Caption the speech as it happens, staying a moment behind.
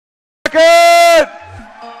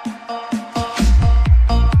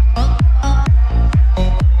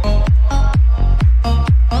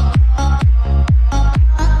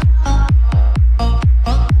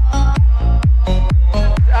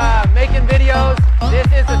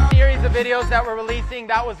videos that we're releasing.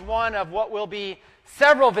 That was one of what will be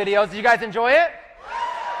several videos. Did you guys enjoy it?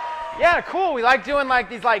 Yeah, cool. We like doing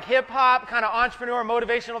these hip-hop kind of entrepreneur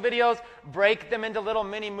motivational videos, break them into little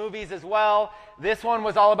mini movies as well. This one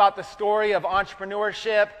was all about the story of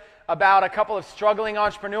entrepreneurship, about a couple of struggling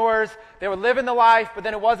entrepreneurs. They were living the life, but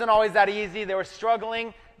then it wasn't always that easy. They were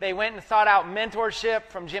struggling. They went and sought out mentorship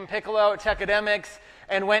from Jim Piccolo at Tecademics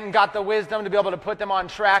and went and got the wisdom to be able to put them on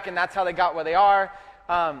track, and that's how they got where they are.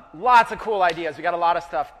 Lots of cool ideas. We got a lot of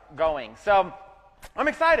stuff going. So I'm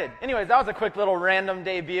excited. Anyways, that was a quick little random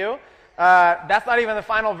debut. That's not even the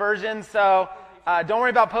final version, so don't worry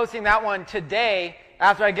about posting that one today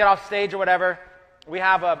after I get off stage or whatever. We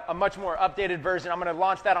have a much more updated version. I'm going to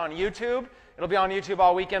launch that on YouTube. It'll be on YouTube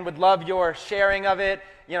all weekend. Would love your sharing of it,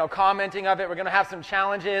 commenting of it. We're going to have some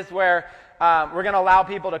challenges where we're going to allow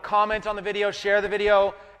people to comment on the video, share the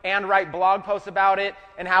video, and write blog posts about it,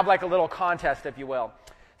 and have like a little contest, if you will.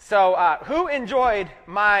 So who enjoyed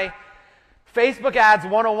my Facebook Ads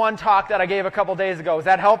 101 talk that I gave a couple days ago? Was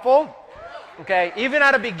that helpful? Okay, even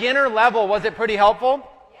at a beginner level, was it pretty helpful?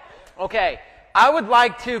 Okay, I would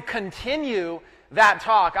like to continue that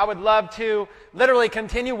talk. I would love to literally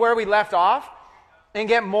continue where we left off and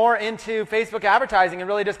get more into Facebook advertising and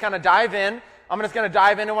really just kind of dive in. I'm just going to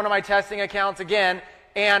dive into one of my testing accounts again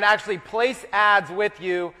and actually place ads with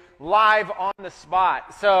you live on the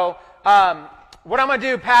spot. So what I'm going to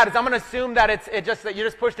do, Pat, is I'm going to assume that that you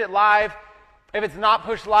just pushed it live. If it's not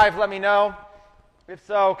pushed live, let me know. If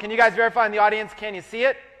so, can you guys verify in the audience? Can you see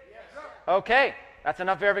it? Yes, sir. Okay, that's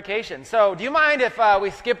enough verification. So do you mind if we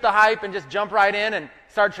skip the hype and just jump right in and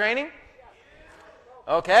start training?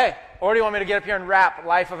 Okay. Or do you want me to get up here and rap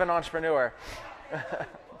Life of an Entrepreneur?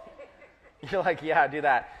 You're like, yeah, do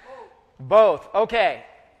that. Both. Okay.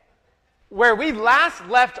 Where we last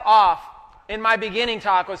left off in my beginning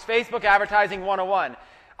talk was Facebook Advertising 101.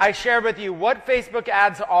 I shared with you what Facebook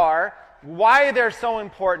ads are, why they're so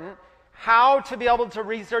important, how to be able to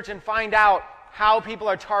research and find out how people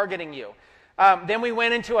are targeting you. Then we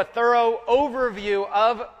went into a thorough overview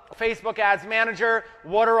of Facebook Ads Manager.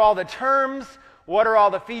 What are all the terms? What are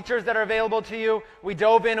all the features that are available to you? We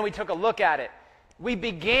dove in and we took a look at it. We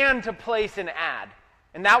began to place an ad.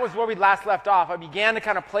 And that was where we last left off. I began to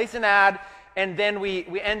kind of place an ad, and then we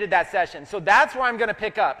ended that session. So that's where I'm going to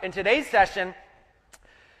pick up. In today's session,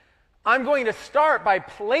 I'm going to start by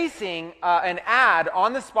placing an ad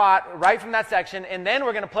on the spot right from that section, and then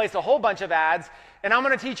we're going to place a whole bunch of ads, and I'm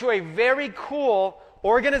going to teach you a very cool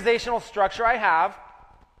organizational structure I have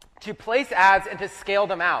to place ads and to scale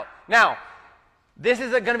them out. Now, this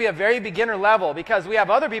is going to be a very beginner level because we have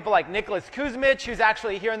other people like Nicholas Kuzmich, who's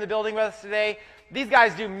actually here in the building with us today. These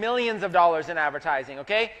guys do millions of dollars in advertising,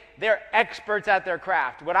 okay? They're experts at their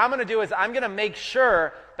craft. What I'm going to do is I'm going to make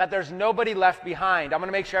sure that there's nobody left behind. I'm going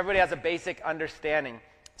to make sure everybody has a basic understanding.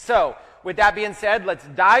 So, with that being said, let's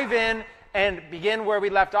dive in and begin where we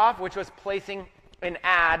left off, which was placing an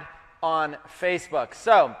ad on Facebook.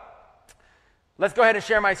 So, let's go ahead and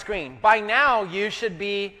share my screen. By now, you should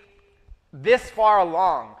be this far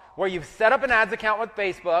along, where you've set up an ads account with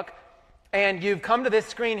Facebook, and you've come to this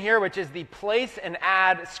screen here, which is the place an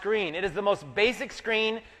ad screen. It is the most basic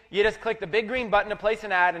screen. You just click the big green button to place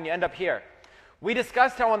an ad, and you end up here. We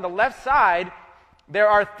discussed how on the left side, there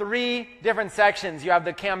are 3 different sections. You have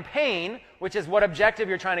the campaign, which is what objective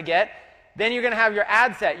you're trying to get. Then you're going to have your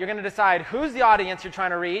ad set. You're going to decide who's the audience you're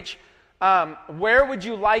trying to reach, where would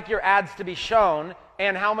you like your ads to be shown,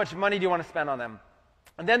 and how much money do you want to spend on them.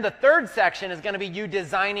 And then the third section is going to be you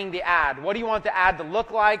designing the ad. What do you want the ad to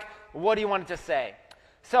look like? What do you want it to say?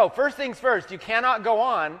 So first things first, you cannot go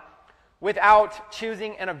on without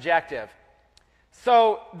choosing an objective.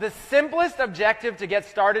 So the simplest objective to get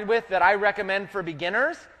started with that I recommend for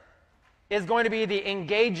beginners is going to be the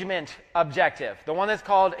engagement objective, the one that's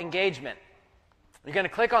called engagement. You're going to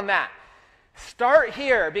click on that. Start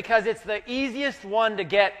here because it's the easiest one to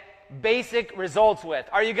get basic results with.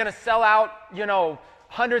 Are you going to sell out,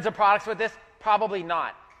 hundreds of products with this? Probably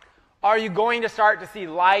not. Are you going to start to see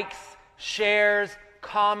likes, shares,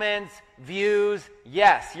 comments, views?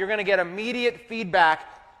 Yes. You're going to get immediate feedback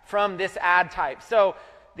from this ad type. So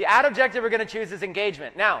the ad objective we're going to choose is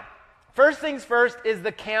engagement. Now, first things first is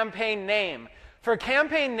the campaign name. For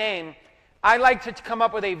campaign name, I like to come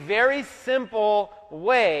up with a very simple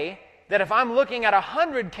way that if I'm looking at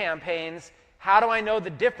 100 campaigns, how do I know the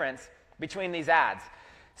difference between these ads?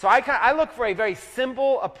 So I look for a very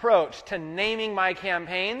simple approach to naming my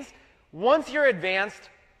campaigns. Once you're advanced,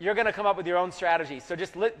 you're going to come up with your own strategy. So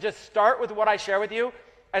just start with what I share with you.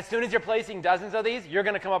 As soon as you're placing dozens of these, you're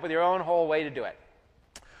going to come up with your own whole way to do it.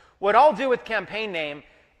 What I'll do with campaign name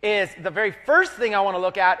is the very first thing I want to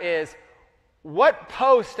look at is What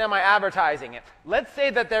post am I advertising it? Let's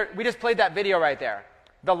say that we just played that video right there,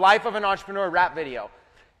 the Life of an Entrepreneur rap video.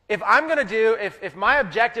 If I'm going to do, if my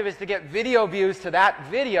objective is to get video views to that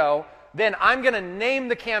video, then I'm going to name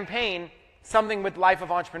the campaign something with Life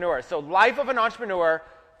of Entrepreneur. So Life of an Entrepreneur,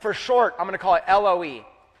 for short, I'm going to call it LOE.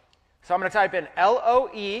 So I'm going to type in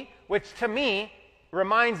LOE, which to me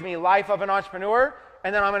reminds me Life of an Entrepreneur,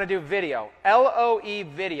 and then I'm going to do video, LOE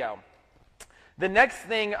video. The next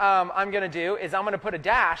thing I'm going to do is I'm going to put a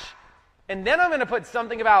dash, and then I'm going to put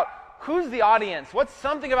something about who's the audience. What's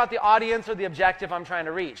something about the audience or the objective I'm trying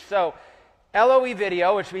to reach? So LOE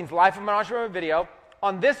video, which means Life of an Entrepreneur video.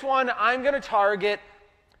 On this one, I'm going to target,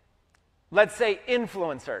 let's say,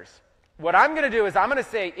 influencers. What I'm going to do is I'm going to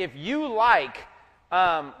say, if you like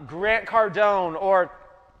Grant Cardone or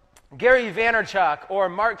Gary Vaynerchuk or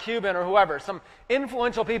Mark Cuban or whoever, some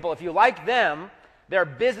influential people, if you like them, they're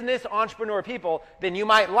business entrepreneur people, then you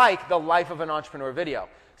might like the Life of an Entrepreneur video.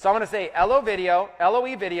 So I'm going to say LOE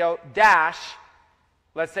video, dash,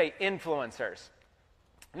 let's say influencers.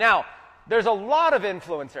 Now, there's a lot of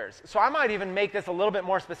influencers, so I might even make this a little bit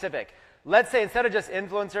more specific. Let's say instead of just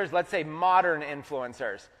influencers, let's say modern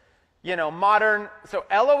influencers. You know, modern, so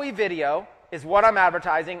LOE video is what I'm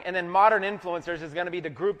advertising, and then modern influencers is going to be the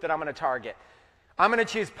group that I'm going to target. I'm going to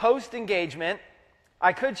choose post engagement.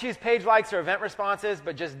 I could choose page likes or event responses,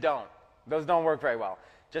 but just don't. Those don't work very well.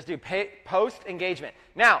 Just do post engagement.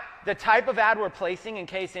 Now, the type of ad we're placing, in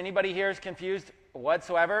case anybody here is confused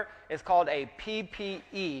whatsoever, is called a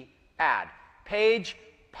PPE ad. Page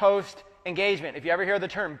post engagement. If you ever hear the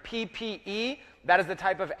term PPE, that is the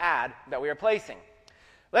type of ad that we are placing.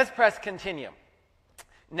 Let's press continue.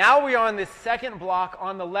 Now we are on this second block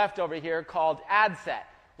on the left over here called ad set.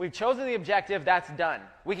 We've chosen the objective, that's done.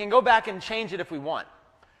 We can go back and change it if we want.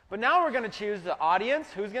 But now we're going to choose the audience,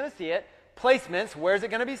 who's going to see it, placements, where's it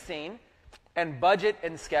going to be seen, and budget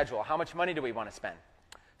and schedule. How much money do we want to spend?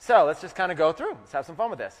 So let's just kind of go through. Let's have some fun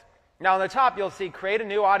with this. Now on the top, you'll see create a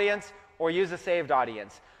new audience or use a saved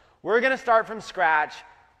audience. We're going to start from scratch.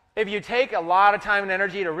 If you take a lot of time and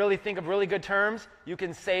energy to really think of really good terms, you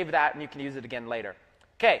can save that and you can use it again later.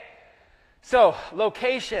 Okay, so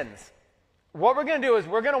locations. What we're going to do is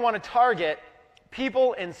we're going to want to target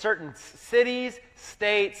people in certain cities,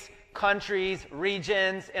 states, countries,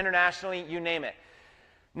 regions, internationally, you name it.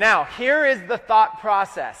 Now, here is the thought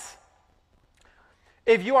process.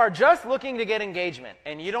 If you are just looking to get engagement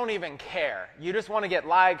and you don't even care, you just want to get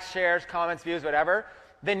likes, shares, comments, views, whatever,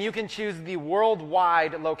 then you can choose the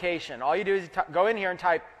worldwide location. All you do is go in here and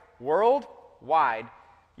type worldwide.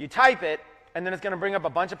 You type it, and then it's going to bring up a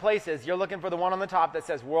bunch of places. You're looking for the one on the top that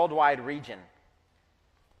says worldwide region.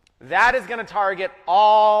 That is going to target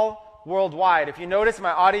all worldwide. If you notice,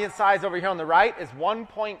 my audience size over here on the right is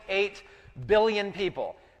 1.8 billion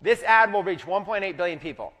people. This ad will reach 1.8 billion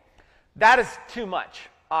people. That is too much,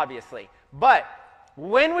 obviously. But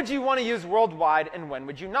when would you want to use worldwide and when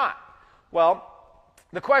would you not? Well,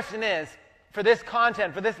 the question is, for this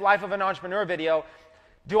content, for this Life of an Entrepreneur video,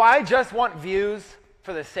 do I just want views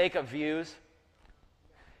for the sake of views?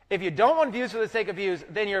 If you don't want views for the sake of views,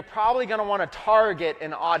 then you're probably going to want to target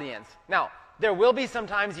an audience. Now, there will be some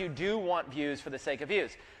times you do want views for the sake of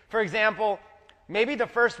views. For example, maybe the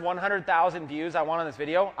first 100,000 views I want on this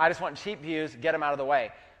video, I just want cheap views, get them out of the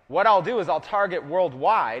way. What I'll do is I'll target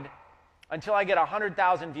worldwide until I get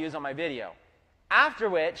 100,000 views on my video. After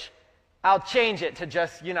which, I'll change it to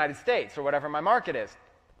just United States or whatever my market is.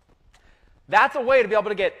 That's a way to be able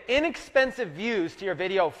to get inexpensive views to your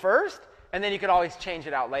video first, and then you can always change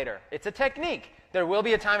it out later. It's a technique. There will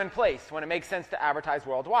be a time and place when it makes sense to advertise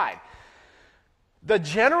worldwide. The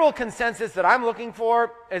general consensus that I'm looking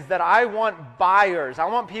for is that I want buyers. I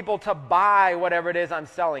want people to buy whatever it is I'm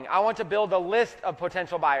selling. I want to build a list of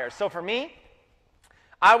potential buyers. So for me,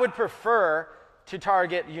 I would prefer to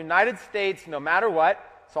target United States no matter what.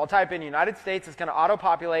 So I'll type in United States. It's going to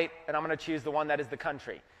auto-populate, and I'm going to choose the one that is the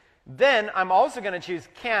country. Then I'm also going to choose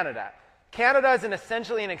Canada. Canada is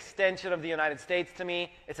essentially an extension of the United States to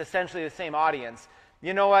me. It's essentially the same audience.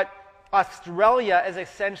 You know what? Australia is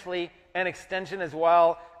essentially an extension as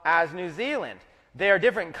well as New Zealand. They are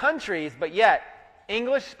different countries, but yet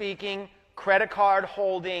English-speaking, credit card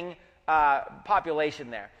holding population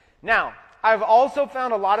there. Now, I've also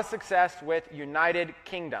found a lot of success with United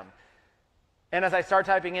Kingdom. And as I start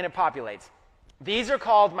typing in, it populates. These are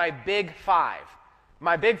called my big five.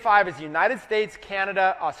 My big five is United States,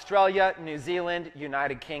 Canada, Australia, New Zealand,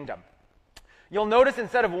 United Kingdom. You'll notice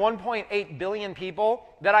instead of 1.8 billion people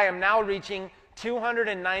that I am now reaching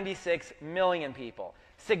 296 million people.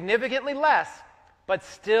 Significantly less, but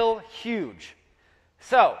still huge.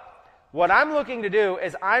 So, What I'm looking to do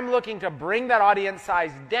is I'm looking to bring that audience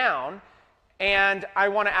size down, and I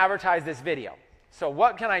want to advertise this video. So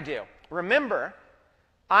what can I do? Remember,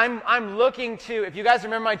 I'm looking to, if you guys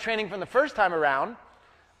remember my training from the first time around,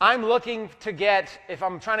 I'm looking to get, if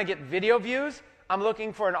I'm trying to get video views, I'm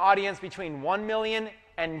looking for an audience between 1 million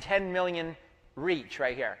and 10 million reach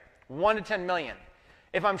right here. 1 to 10 million.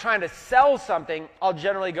 If I'm trying to sell something, I'll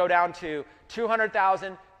generally go down to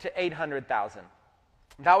 200,000 to 800,000.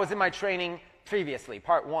 That was in my training previously,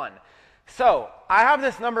 part 1. So I have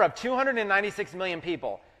this number of 296 million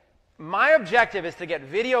people. My objective is to get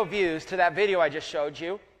video views to that video I just showed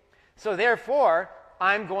you. So therefore,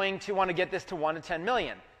 I'm going to want to get this to 1 to 10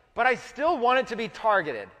 million. But I still want it to be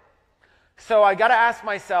targeted. So I got to ask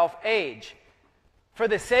myself, age. For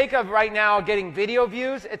the sake of right now getting video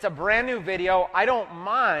views, it's a brand new video. I don't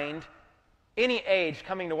mind any age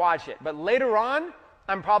coming to watch it. But later on,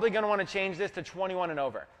 I'm probably going to want to change this to 21 and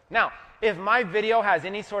over. Now, if my video has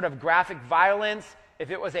any sort of graphic violence, if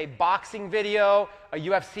it was a boxing video, a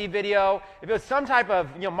UFC video, if it was some type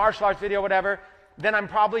of martial arts video, whatever, then I'm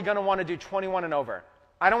probably going to want to do 21 and over.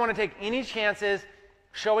 I don't want to take any chances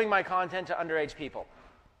showing my content to underage people.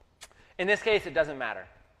 In this case, it doesn't matter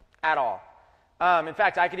at all. In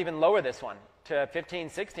fact, I could even lower this one to 15,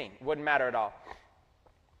 16. Wouldn't matter at all.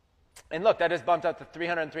 And look, that just bumped up to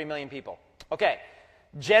 303 million people. Okay,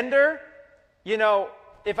 gender,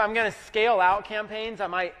 if I'm going to scale out campaigns,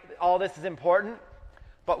 all this is important.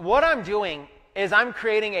 But what I'm doing is I'm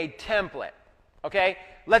creating a template. Okay,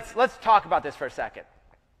 let's talk about this for a second.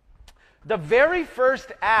 The very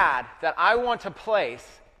first ad that I want to place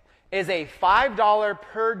is a $5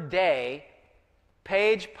 per day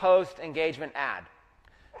page post engagement ad.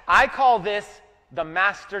 I call this the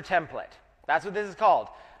master template. That's what this is called.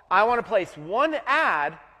 I want to place one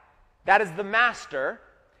ad that is the master,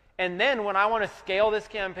 and then when I want to scale this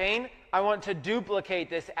campaign, I want to duplicate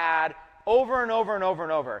this ad over and over and over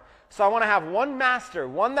and over. So I want to have one master,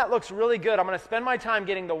 one that looks really good. I'm going to spend my time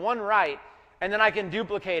getting the one right, and then I can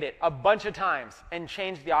duplicate it a bunch of times and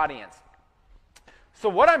change the audience. So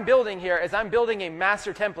what I'm building here is I'm building a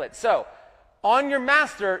master template. So on your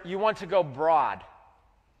master, you want to go broad.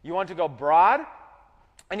 You want to go broad,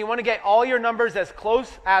 and you want to get all your numbers as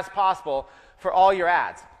close as possible for all your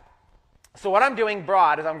ads. So what I'm doing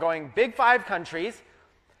broad is I'm going big 5 countries,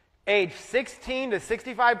 age 16 to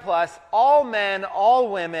 65 plus, all men, all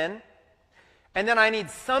women, and then I need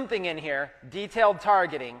something in here, detailed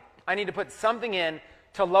targeting. I need to put something in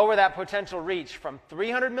to lower that potential reach from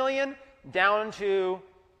 300 million down to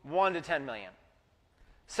 1 to 10 million.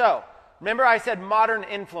 So remember I said modern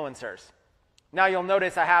influencers. Now you'll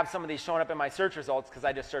notice I have some of these showing up in my search results because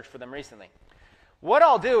I just searched for them recently. What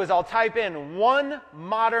I'll do is I'll type in one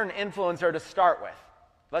modern influencer to start with.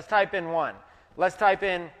 Let's type in one. Let's type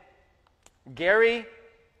in Gary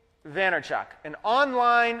Vaynerchuk, an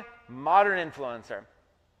online modern influencer.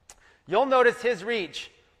 You'll notice his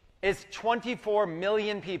reach is 24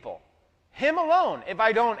 million people. Him alone, if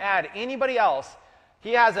I don't add anybody else,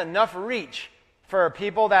 he has enough reach for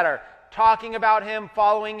people that are talking about him,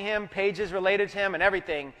 following him, pages related to him, and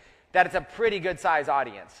everything, that it's a pretty good size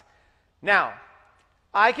audience. Now,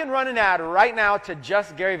 I can run an ad right now to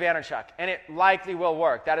just Gary Vaynerchuk, and it likely will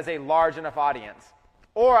work. That is a large enough audience.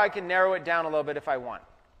 Or I can narrow it down a little bit if I want.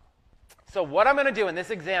 So what I'm going to do in this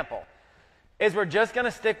example is we're just going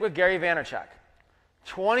to stick with Gary Vaynerchuk.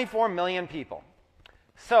 24 million people.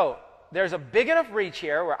 So there's a big enough reach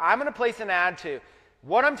here where I'm going to place an ad to,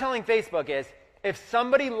 what I'm telling Facebook is, if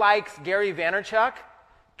somebody likes Gary Vaynerchuk,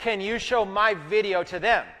 can you show my video to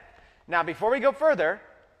them? Now, before we go further,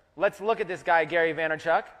 let's look at this guy, Gary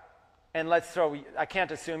Vaynerchuk, and I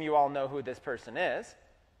can't assume you all know who this person is.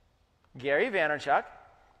 Gary Vaynerchuk.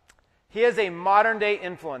 He is a modern-day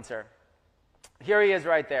influencer. Here he is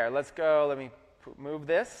right there. Let's go, let me move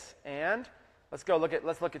this, and let's try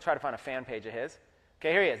to find a fan page of his.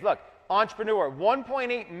 Okay, here he is. Look, entrepreneur,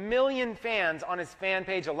 1.8 million fans on his fan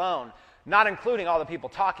page alone, not including all the people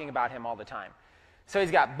talking about him all the time. So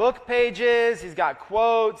he's got book pages, he's got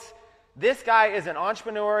quotes. This guy is an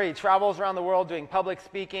entrepreneur. He travels around the world doing public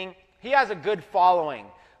speaking. He has a good following.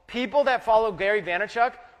 People that follow Gary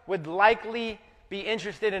Vaynerchuk would likely be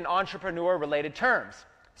interested in entrepreneur-related terms.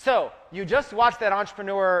 So you just watched that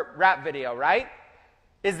entrepreneur rap video, right?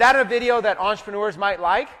 Is that a video that entrepreneurs might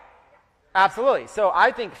like? Absolutely. So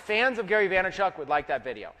I think fans of Gary Vaynerchuk would like that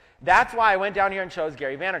video. That's why I went down here and chose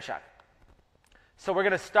Gary Vaynerchuk. So we're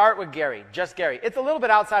going to start with Gary, just Gary. It's a little bit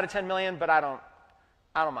outside of 10 million, but I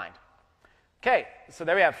don't mind. Okay, so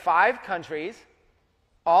there we have 5 countries,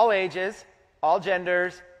 all ages, all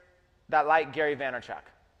genders, that like Gary Vaynerchuk.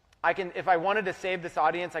 if I wanted to save this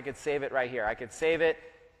audience, I could save it right here. I could save it,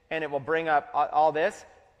 and it will bring up all this,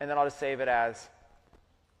 and then I'll just save it as,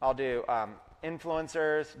 I'll do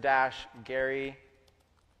influencers-Gary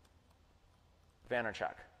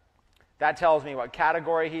Vaynerchuk. That tells me what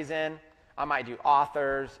category he's in. I might do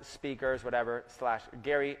authors, speakers, whatever, /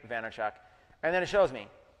 Gary Vaynerchuk. And then it shows me.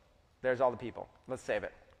 There's all the people. Let's save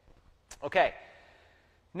it. Okay.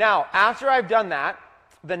 Now, after I've done that,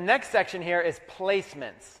 the next section here is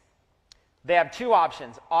placements. They have two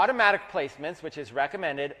options, automatic placements, which is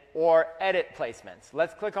recommended, or edit placements.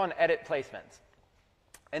 Let's click on edit placements.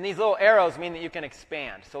 And these little arrows mean that you can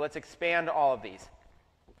expand. So let's expand all of these.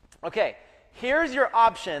 Okay, here's your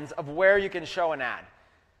options of where you can show an ad.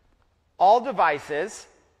 All devices,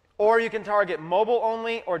 or you can target mobile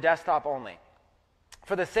only or desktop only.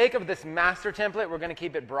 For the sake of this master template, we're going to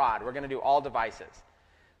keep it broad. We're going to do all devices.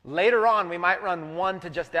 Later on, we might run one to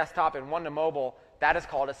just desktop and one to mobile. That is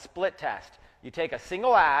called a split test. You take a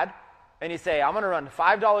single ad, and you say, I'm going to run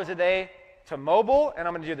 $5 a day to mobile, and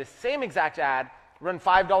I'm going to do the same exact ad, run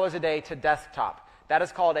 $5 a day to desktop. That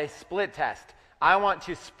is called a split test. I want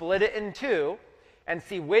to split it in two and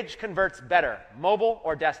see which converts better, mobile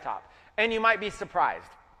or desktop. And you might be surprised.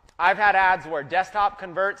 I've had ads where desktop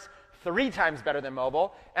converts 3 times better than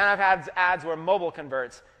mobile, and I've had ads where mobile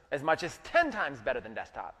converts as much as 10 times better than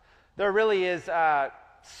desktop. There really is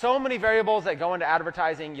so many variables that go into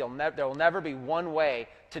advertising. There will never be one way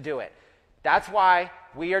to do it. That's why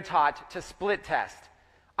we are taught to split test.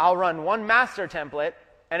 I'll run one master template,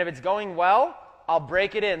 and if it's going well, I'll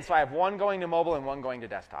break it in so I have one going to mobile and one going to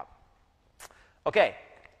desktop. Okay,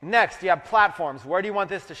 next you have platforms. Where do you want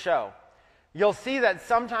this to show? You'll see that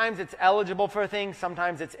sometimes it's eligible for things,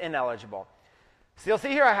 sometimes it's ineligible. So you'll see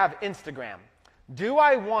here I have Instagram. Do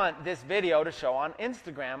I want this video to show on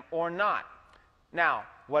Instagram or not? Now,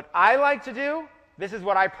 what I like to do, this is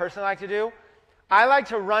what I personally like to do, I like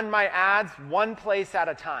to run my ads one place at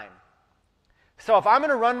a time. So if I'm going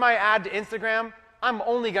to run my ad to Instagram, I'm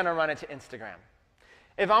only going to run it to Instagram.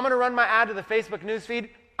 If I'm going to run my ad to the Facebook newsfeed,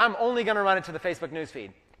 I'm only going to run it to the Facebook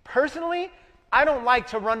newsfeed. Personally, I don't like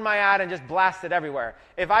to run my ad and just blast it everywhere.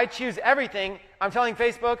 If I choose everything, I'm telling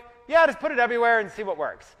Facebook, yeah, just put it everywhere and see what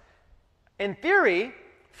works. In theory,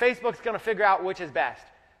 Facebook's going to figure out which is best.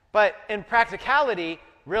 But in practicality,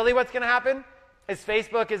 really what's going to happen is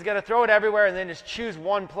Facebook is going to throw it everywhere and then just choose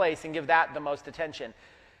one place and give that the most attention.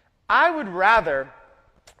 I would rather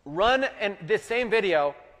run this same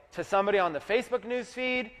video to somebody on the Facebook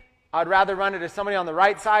newsfeed. I'd rather run it to somebody on the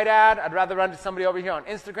right side ad. I'd rather run it to somebody over here on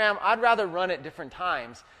Instagram. I'd rather run it different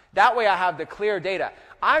times. That way I have the clear data.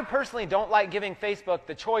 I personally don't like giving Facebook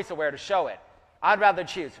the choice of where to show it. I'd rather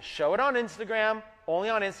choose show it on Instagram, only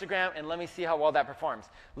on Instagram, and let me see how well that performs.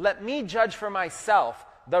 Let me judge for myself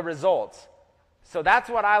the results. So that's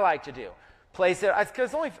what I like to do. Place it, because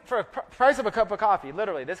it's only for a price of a cup of coffee,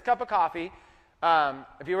 literally. This cup of coffee,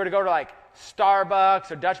 if you were to go to like Starbucks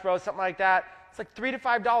or Dutch Bros, something like that, it's like $3 to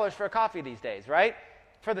 $5 for a coffee these days, right?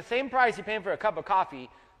 For the same price you're paying for a cup of coffee,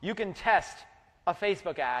 you can test a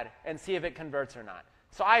Facebook ad and see if it converts or not.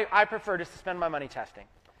 So I prefer just to spend my money testing.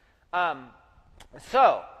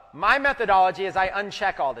 So my methodology is I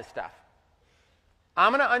uncheck all this stuff.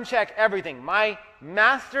 I'm going to uncheck everything. My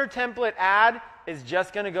master template ad is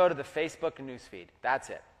just going to go to the Facebook newsfeed. That's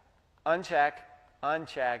it. Uncheck,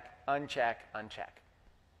 uncheck, uncheck, uncheck.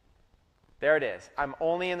 There it is. I'm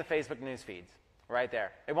only in the Facebook newsfeeds. Right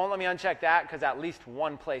there. It won't let me uncheck that because at least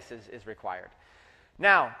one place is required.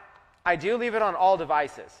 Now, I do leave it on all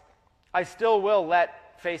devices. I still will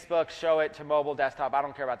let Facebook show it to mobile, desktop. I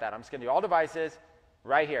don't care about that. I'm just going to do all devices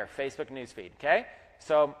right here, Facebook newsfeed. Okay?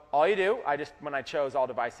 So all you do, when I chose all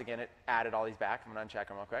devices again, it added all these back. I'm going to uncheck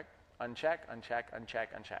them real quick. Uncheck, uncheck, uncheck,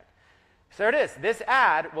 uncheck. So there it is. This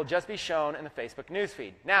ad will just be shown in the Facebook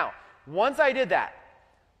newsfeed. Now, once I did that,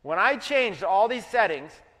 when I changed all these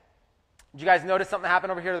settings, did you guys notice something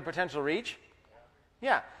happened over here to the potential reach?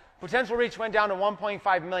 Yeah. Potential reach went down to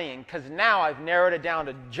 1.5 million because now I've narrowed it down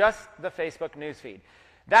to just the Facebook newsfeed.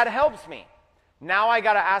 That helps me. Now I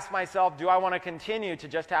got to ask myself, do I want to continue to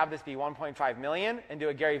just have this be 1.5 million and do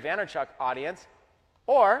a Gary Vaynerchuk audience?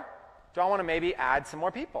 Or do I want to maybe add some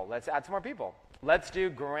more people? Let's add some more people. Let's do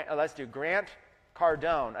Grant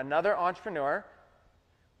Cardone, another entrepreneur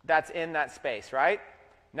that's in that space, right?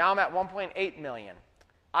 Now I'm at 1.8 million.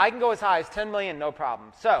 I can go as high as 10 million, no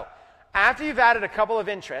problem. So after you've added a couple of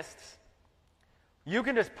interests, you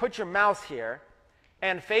can just put your mouse here,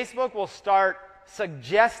 and Facebook will start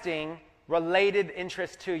suggesting related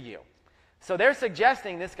interests to you. So they're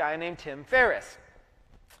suggesting this guy named Tim Ferriss.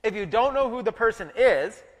 If you don't know who the person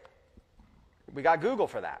is, we got Google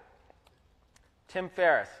for that. Tim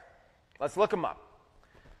Ferriss. Let's look him up.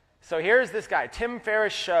 So here's this guy, Tim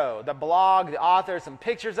Ferriss Show, the blog, the author, some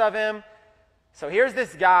pictures of him. So here's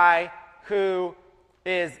this guy who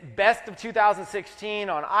is best of 2016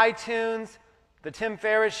 on iTunes, the Tim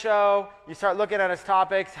Ferriss Show. You start looking at his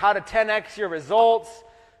topics, how to 10x your results,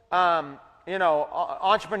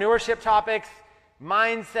 entrepreneurship topics,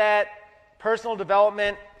 mindset, personal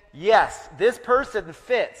development. Yes, this person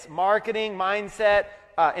fits marketing, mindset,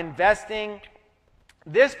 investing.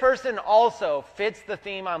 This person also fits the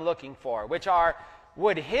theme I'm looking for, which are,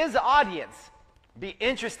 would his audience be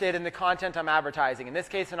interested in the content I'm advertising? In this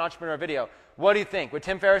case, an entrepreneur video. What do you think? Would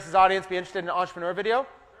Tim Ferriss's audience be interested in an entrepreneur video?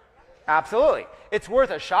 Absolutely. It's worth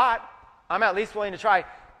a shot. I'm at least willing to try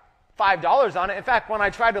 $5 on it. In fact, when I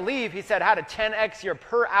tried to leave, he said how to 10x your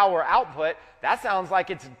per hour output. That sounds like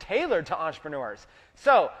it's tailored to entrepreneurs.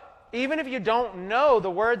 So even if you don't know the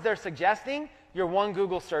words they're suggesting, you're one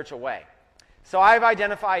Google search away. So I've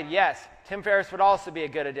identified, yes, Tim Ferriss would also be a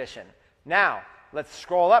good addition. Now, let's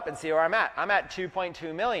scroll up and see where I'm at. I'm at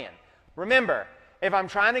 2.2 million. Remember, if I'm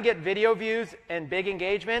trying to get video views and big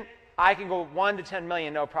engagement, I can go 1 to 10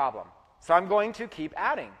 million, no problem. So I'm going to keep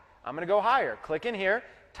adding. I'm going to go higher. Click in here.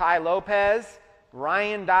 Ty Lopez,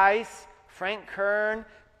 Ryan Dice, Frank Kern,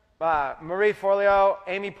 Marie Forleo,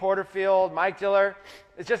 Amy Porterfield, Mike Diller.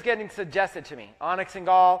 It's just getting suggested to me. Onyx and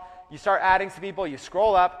Gall. You start adding some people. You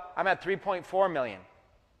scroll up. I'm at 3.4 million.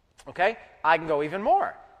 Okay? I can go even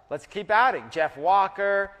more. Let's keep adding. Jeff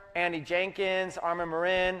Walker, Andy Jenkins, Armin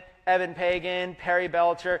Marin, Evan Pagan, Perry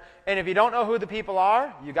Belcher. And if you don't know who the people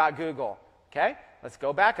are, you got Google. Okay? Let's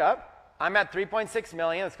go back up. I'm at 3.6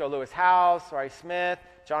 million. Let's go Lewis House, Rory Smith,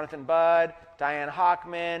 Jonathan Budd, Diane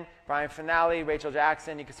Hockman, Brian Finale, Rachel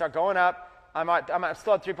Jackson. You can start going up. I'm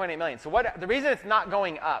still at 3.8 million. So the reason it's not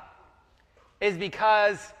going up is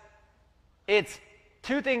because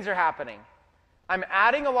two things are happening. I'm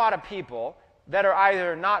adding a lot of people that are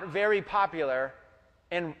either not very popular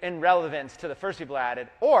in relevance to the first people I added,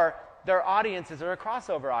 or their audiences are a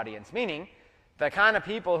crossover audience, meaning the kind of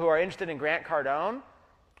people who are interested in Grant Cardone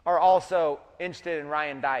are also interested in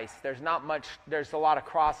Ryan Dice. There's a lot of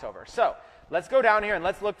crossover. So let's go down here and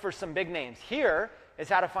let's look for some big names. Here is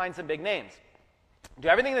how to find some big names. Do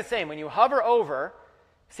everything the same. When you hover over,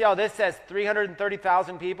 see how this says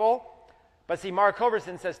 330,000 people? But see, Mark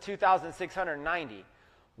Hoverson says 2,690.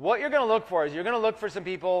 What you're going to look for is you're going to look for some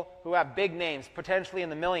people who have big names, potentially in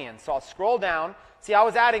the millions. So I'll scroll down. See, I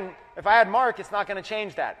was adding, if I had Mark, it's not going to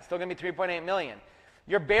change that. It's still going to be 3.8 million.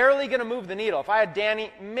 You're barely going to move the needle. If I had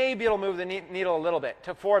Danny, maybe it'll move the needle a little bit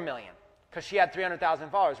to 4 million because she had 300,000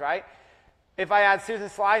 followers, right? If I add Susan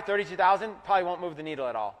Sly, 32,000, probably won't move the needle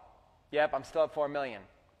at all. Yep, I'm still at 4 million,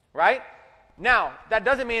 right? Now, that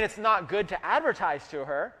doesn't mean it's not good to advertise to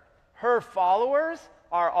her. Her followers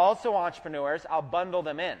are also entrepreneurs. I'll bundle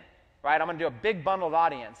them in, right? I'm going to do a big bundled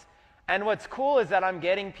audience. And what's cool is that I'm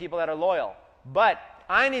getting people that are loyal. But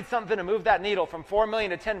I need something to move that needle from 4 million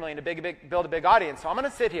to 10 million to build a big audience. So I'm going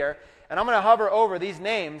to sit here, and I'm going to hover over these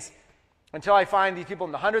names until I find these people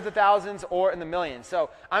in the hundreds of thousands or in the millions. So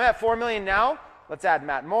I'm at 4 million now. Let's add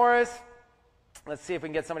Matt Morris. Let's see if we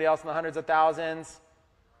can get somebody else in the hundreds of thousands.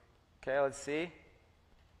 Okay, let's see.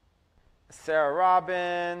 Sarah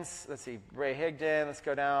Robbins. Let's see, Ray Higdon. Let's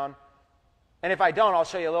go down. And if I don't, I'll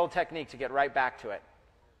show you a little technique to get right back to it.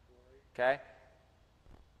 Okay?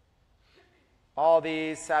 All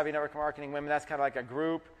these Savvy Network Marketing women, that's kind of like a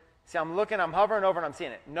group. See, I'm hovering over and I'm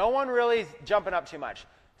seeing it. No one really is jumping up too much.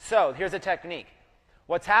 So here's a technique.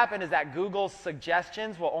 What's happened is that Google's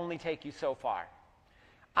suggestions will only take you so far.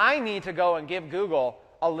 I need to go and give Google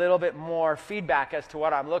a little bit more feedback as to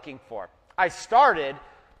what I'm looking for. I started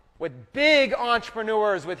with big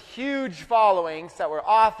entrepreneurs with huge followings that were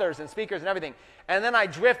authors and speakers and everything. And then I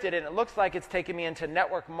drifted, and it looks like it's taken me into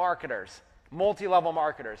network marketers, multi-level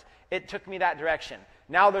marketers. It took me that direction.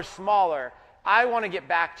 Now they're smaller. I want to get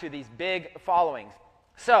back to these big followings.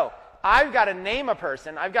 So I've got to name a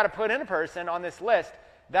person. I've got to put in a person on this list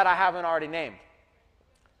that I haven't already named.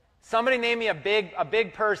 Somebody name me a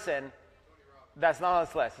big person that's not on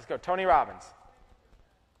this list. Let's go. Tony Robbins.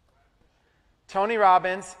 Tony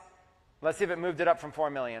Robbins. Let's see if it moved it up from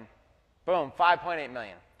 4 million. Boom, 5.8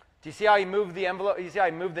 million. Do you see how he moved the envelope? You see how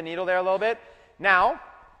he moved the needle there a little bit? Now,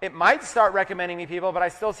 it might start recommending me people, but I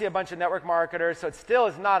still see a bunch of network marketers, so it still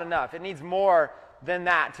is not enough. It needs more than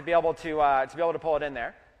that to be able to pull it in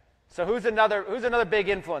there. So who's another big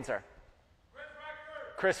influencer?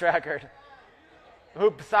 Chris Record.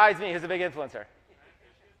 Who besides me? Who's a big influencer?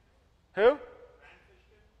 Who?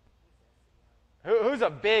 Who's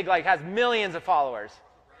a big, has millions of followers?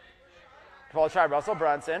 Well, try Russell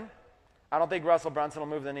Brunson. I don't think Russell Brunson will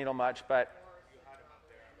move the needle much, but...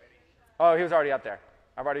 Oh, he was already up there.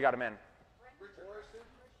 I've already got him in.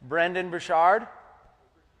 Brendan Bouchard.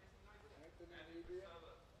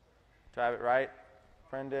 Do I have it right?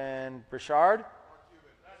 Brendan Bouchard.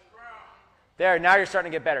 There, now you're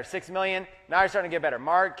starting to get better. 6 million. Now you're starting to get better.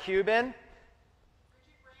 Mark Cuban.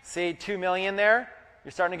 See, 2 million there.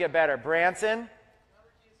 You're starting to get better. Branson.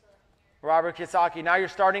 Robert Kiyosaki. Now you're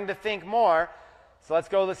starting to think more. So let's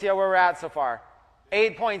see how where we're at so far.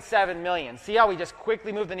 8.7 million. See how we just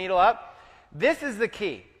quickly move the needle up? This is the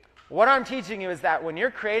key. What I'm teaching you is that when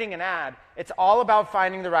you're creating an ad, it's all about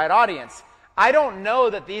finding the right audience. I don't know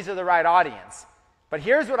that these are the right audience, but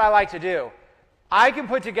here's what I like to do. I can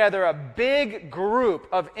put together a big group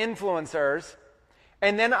of influencers,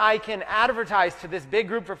 and then I can advertise to this big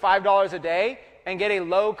group for $5 a day and get a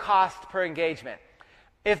low cost per engagement.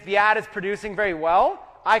 If the ad is producing very well,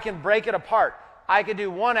 I can break it apart. I could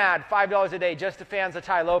do one ad, $5 a day, just to fans of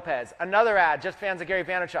Tai Lopez. Another ad, just fans of Gary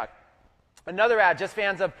Vaynerchuk. Another ad, just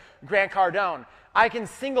fans of Grant Cardone. I can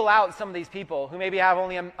single out some of these people who maybe have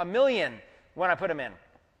only a million when I put them in.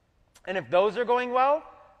 And if those are going well,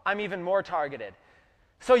 I'm even more targeted.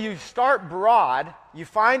 So you start broad, you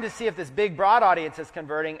find to see if this big broad audience is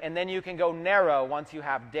converting, and then you can go narrow once you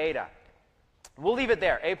have data. We'll leave it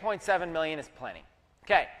there. 8.7 million is plenty.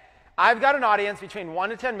 Okay, I've got an audience between 1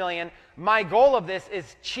 to 10 million. My goal of this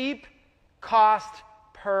is cheap cost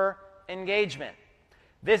per engagement.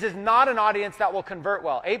 This is not an audience that will convert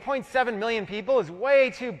well. 8.7 million people is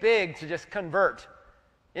way too big to just convert.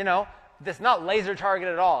 You know, it's not laser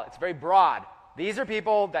targeted at all. It's very broad. These are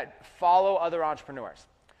people that follow other entrepreneurs.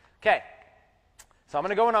 Okay, so I'm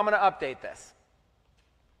going to go and I'm going to update this.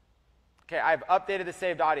 Okay, I've updated the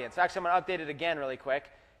saved audience. Actually, I'm going to update it again really quick.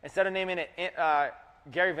 Instead of naming it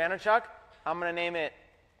Gary Vaynerchuk, I'm going to name it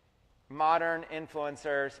Modern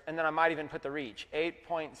Influencers, and then I might even put the reach,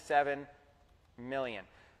 8.7 million.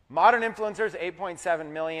 Modern Influencers,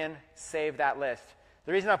 8.7 million, save that list.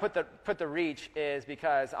 The reason I put the reach is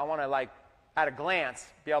because I want to, like, at a glance,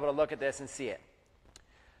 be able to look at this and see it.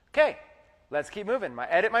 Okay, let's keep moving.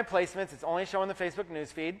 Edit my placements. It's only showing the Facebook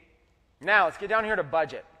newsfeed. Now, let's get down here to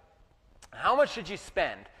budget. How much should you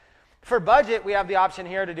spend? For budget, we have the option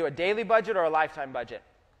here to do a daily budget or a lifetime budget.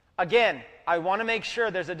 Again, I want to make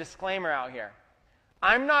sure there's a disclaimer out here.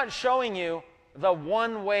 I'm not showing you the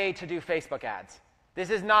one way to do Facebook ads. This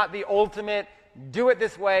is not the ultimate, do it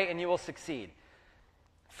this way and you will succeed.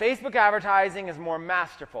 Facebook advertising is more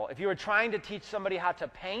masterful. If you are trying to teach somebody how to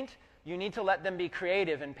paint, you need to let them be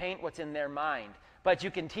creative and paint what's in their mind. But you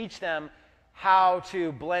can teach them how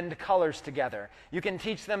to blend colors together. You can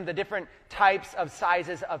teach them the different types of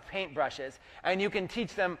sizes of paintbrushes, and you can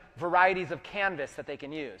teach them varieties of canvas that they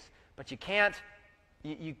can use. But you can't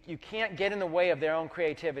get in the way of their own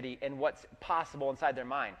creativity and what's possible inside their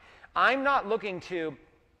mind. I'm not looking to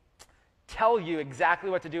tell you exactly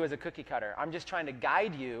what to do as a cookie cutter. I'm just trying to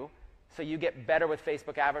guide you so you get better with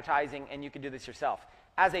Facebook advertising and you can do this yourself.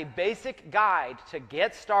 As a basic guide to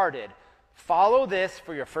get started, follow this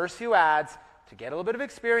for your first few ads to get a little bit of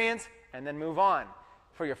experience and then move on.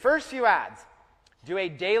 For your first few ads, do a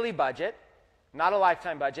daily budget, not a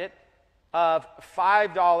lifetime budget, of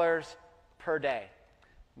 $5 per day.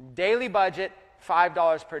 Daily budget,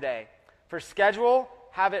 $5 per day. For schedule,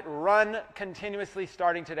 have it run continuously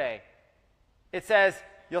starting today. It says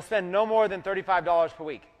you'll spend no more than $35 per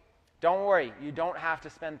week. Don't worry, you don't have to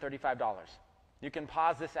spend $35. You can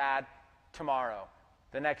pause this ad tomorrow,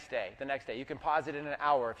 the next day. You can pause it in an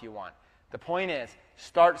hour if you want. The point is,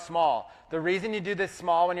 start small. The reason you do this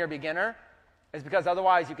small when you're a beginner is because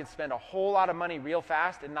otherwise you can spend a whole lot of money real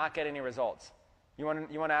fast and not get any results. You want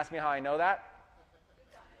to ask me how I know that?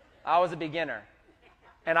 I was a beginner.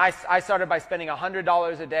 And I started by spending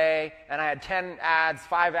 $100 a day, and I had 10 ads,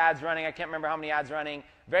 5 ads running. I can't remember how many ads running.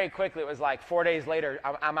 Very quickly, it was like 4 days later,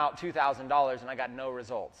 I'm out $2,000, and I got no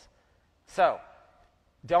results. So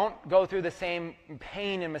don't go through the same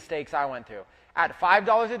pain and mistakes I went through. At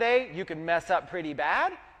 $5 a day, you can mess up pretty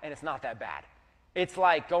bad, and it's not that bad. It's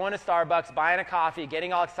like going to Starbucks, buying a coffee,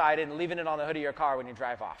 getting all excited, and leaving it on the hood of your car when you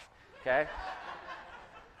drive off. Okay?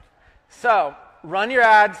 So run your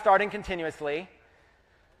ads starting continuously.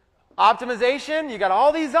 Optimization, you got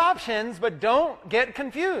all these options, but don't get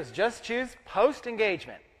confused. Just choose post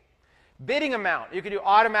engagement. Bidding amount, you can do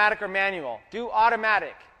automatic or manual. Do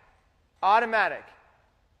automatic. Automatic.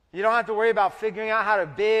 You don't have to worry about figuring out how to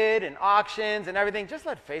bid and auctions and everything. Just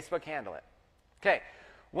let Facebook handle it. Okay,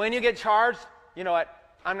 when you get charged, you know what?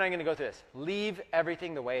 I'm not going to go through this. Leave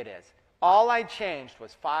everything the way it is. All I changed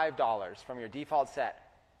was $5 from your default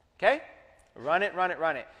set. Okay? Run it, run it,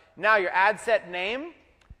 run it. Now your ad set name.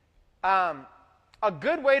 A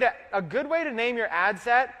good way to name your ad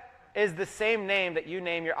set is the same name that you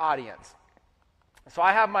name your audience. So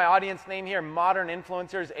I have my audience name here, Modern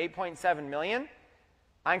Influencers 8.7 million.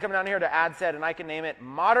 I can come down here to ad set and I can name it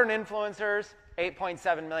Modern Influencers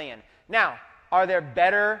 8.7 million. Now, are there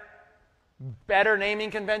better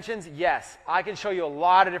naming conventions? Yes. I can show you a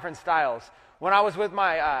lot of different styles. When I was with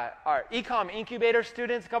my our ecom incubator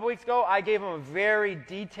students a couple weeks ago, I gave them a very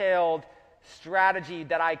detailed strategy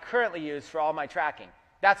that I currently use for all my tracking.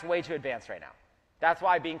 That's way too advanced right now. That's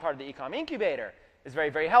why being part of the ecom incubator is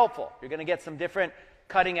very, very helpful. You're going to get some different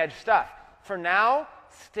cutting edge stuff. For now,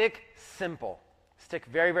 stick simple. Stick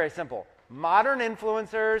very, very simple. Modern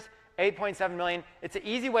Influencers, 8.7 million. It's an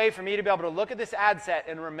easy way for me to be able to look at this ad set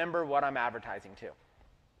and remember what I'm advertising to.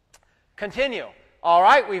 Continue. All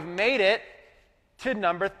right, we've made it to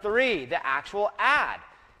number 3, the actual ad.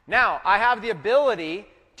 Now, I have the ability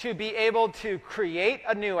to be able to create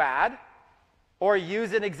a new ad or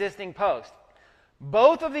use an existing post.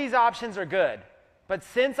 Both of these options are good, but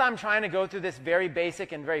since I'm trying to go through this very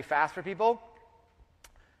basic and very fast for people,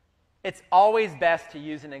 it's always best to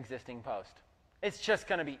use an existing post. It's just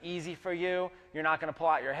going to be easy for you. You're not going to pull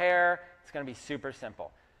out your hair. It's going to be super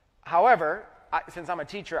simple. However, since I'm a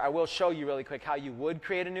teacher, I will show you really quick how you would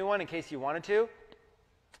create a new one in case you wanted to,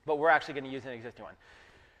 but we're actually going to use an existing one.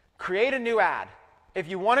 Create a new ad. If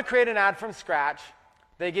you want to create an ad from scratch,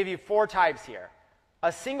 they give you 4 types here.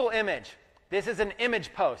 A single image. This is an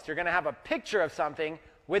image post. You're going to have a picture of something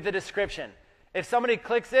with the description. If somebody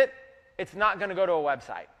clicks it, it's not going to go to a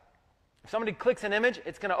website. If somebody clicks an image,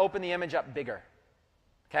 it's going to open the image up bigger.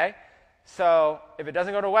 Okay? So if it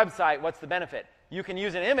doesn't go to a website, what's the benefit? You can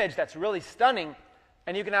use an image that's really stunning,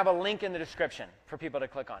 and you can have a link in the description for people to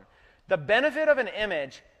click on. The benefit of an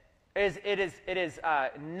image is it is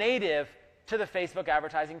native to the Facebook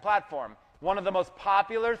advertising platform. One of the most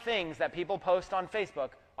popular things that people post on Facebook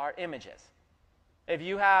are images. If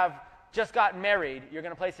you have just gotten married, you're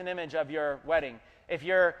going to place an image of your wedding. If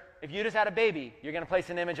you just had a baby, you're going to place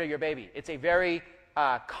an image of your baby. It's a very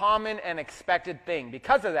common and expected thing.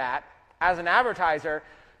 Because of that, as an advertiser,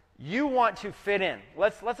 you want to fit in.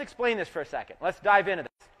 Let's explain this for a second. Let's dive into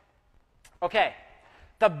this. Okay,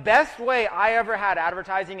 the best way I ever had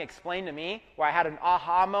advertising explained to me, where I had an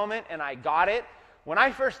aha moment and I got it, when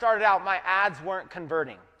I first started out, my ads weren't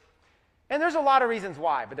converting. And there's a lot of reasons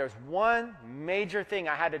why, but there's one major thing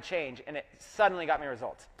I had to change, and it suddenly got me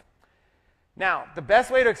results. Now, the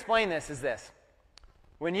best way to explain this is this.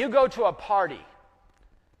 When you go to a party,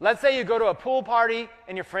 let's say you go to a pool party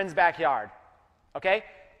in your friend's backyard, okay?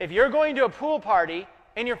 If you're going to a pool party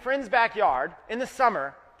in your friend's backyard in the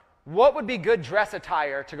summer, what would be good dress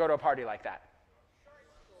attire to go to a party like that?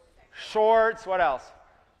 Shorts, what else?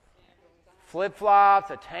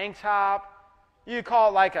 Flip-flops, a tank top. You call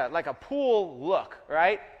it like a pool look,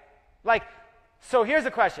 right? So here's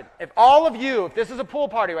the question. If this is a pool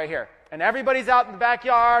party right here, and everybody's out in the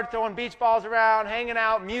backyard throwing beach balls around, hanging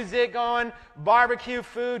out, music going, barbecue,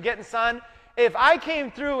 food, getting sun, if I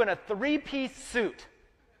came through in a 3-piece suit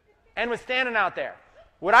and was standing out there,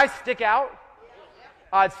 would I stick out?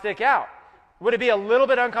 I'd stick out. Would it be a little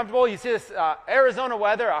bit uncomfortable? You see this Arizona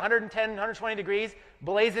weather, 110, 120 degrees,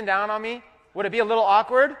 blazing down on me. Would it be a little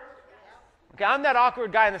awkward? Okay, I'm that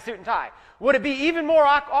awkward guy in the suit and tie. Would it be even more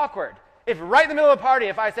awkward if right in the middle of the party,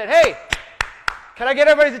 if I said, hey, can I get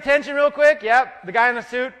everybody's attention real quick? Yep, the guy in the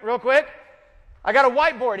suit real quick. I got a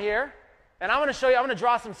whiteboard here, and I'm going to show you, I'm going to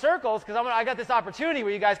draw some circles because I got this opportunity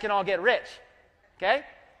where you guys can all get rich. Okay?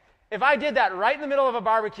 If I did that right in the middle of a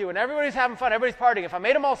barbecue and everybody's having fun, everybody's partying, if I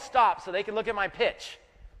made them all stop so they could look at my pitch,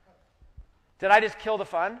 did I just kill the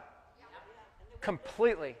fun?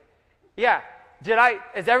 Completely. Yeah.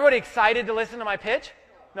 Is everybody excited to listen to my pitch?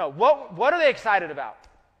 No. What are they excited about?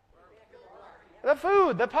 The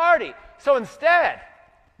food, the party. So instead,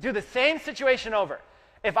 do the same situation over.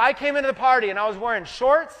 If I came into the party and I was wearing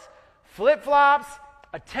shorts, flip-flops,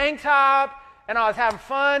 a tank top, and I was having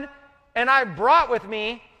fun, and I brought with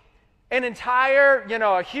me an entire,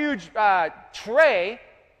 a huge tray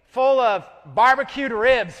full of barbecued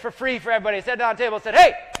ribs for free for everybody. I sat down at the table and said,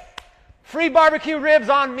 hey, free barbecue ribs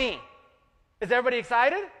on me. Is everybody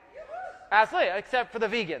excited? Absolutely, except for the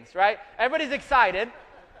vegans, right? Everybody's excited.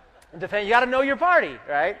 You got to know your party,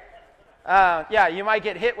 right? Yeah, you might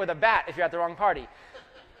get hit with a bat if you're at the wrong party.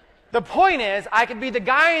 The point is, I could be the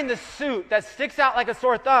guy in the suit that sticks out like a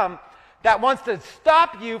sore thumb that wants to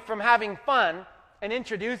stop you from having fun and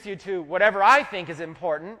introduce you to whatever I think is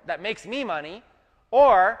important that makes me money,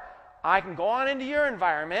 or I can go on into your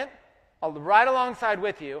environment, I'll right alongside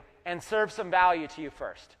with you, and serve some value to you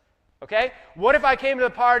first. Okay? What if I came to the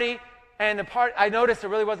party and I noticed there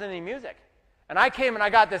really wasn't any music? And I came and I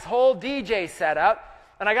got this whole DJ set up,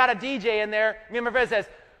 and I got a DJ in there. Me and my friend says,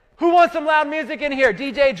 who wants some loud music in here?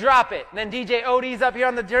 DJ, drop it. And then DJ Odie's up here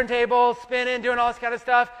on the turntable, spinning, doing all this kind of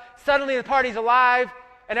stuff. Suddenly the party's alive,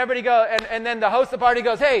 and everybody and then the host of the party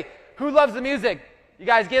goes, hey, who loves the music? You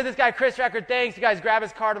guys give this guy Chris record thanks. You guys grab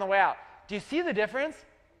his card on the way out. Do you see the difference?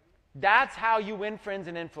 That's how you win friends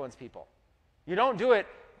and influence people. You don't do it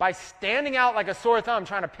by standing out like a sore thumb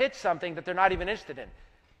trying to pitch something that they're not even interested in.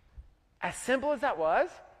 As simple as that was,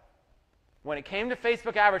 when it came to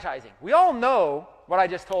Facebook advertising, we all know what I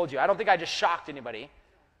just told you. I don't think I just shocked anybody.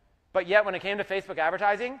 But yet when it came to Facebook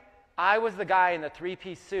advertising, I was the guy in the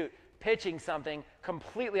three-piece suit pitching something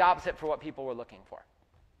completely opposite for what people were looking for.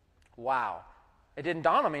 Wow. It didn't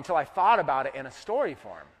dawn on me until I thought about it in a story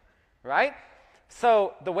form, right?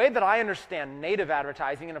 So the way that I understand native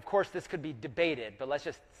advertising, and of course this could be debated, but let's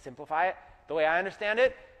just simplify it. The way I understand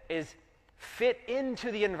it is fit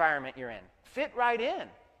into the environment you're in. Fit right in.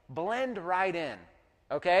 Blend right in,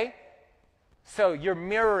 okay? So you're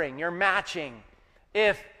mirroring, you're matching.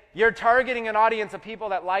 If you're targeting an audience of people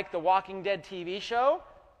that like the Walking Dead TV show,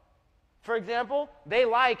 for example, they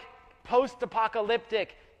like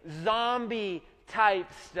post-apocalyptic, zombie-type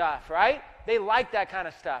stuff, right? They like that kind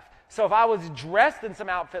of stuff. So if I was dressed in some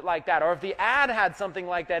outfit like that, or if the ad had something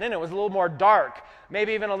like that in it, it was a little more dark,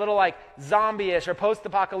 maybe even a little like zombie-ish or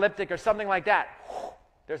post-apocalyptic or something like that,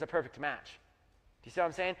 there's a perfect match. Do you see what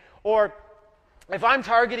I'm saying? Or if I'm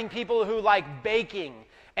targeting people who like baking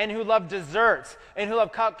and who love desserts and who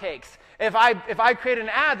love cupcakes, if I create an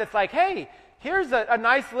ad that's like, hey, here's a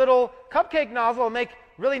nice little cupcake nozzle and make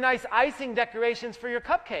really nice icing decorations for your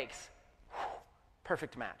cupcakes.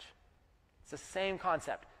 Perfect match. It's the same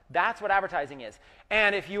concept. That's what advertising is.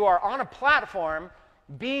 And if you are on a platform,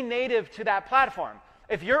 be native to that platform.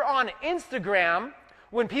 If you're on Instagram,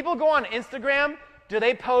 when people go on Instagram, do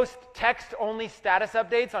they post text-only status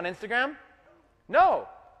updates on Instagram? No.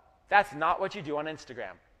 That's not what you do on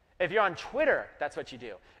Instagram. If you're on Twitter, that's what you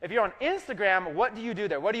do. If you're on Instagram, what do you do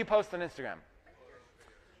there? What do you post on Instagram?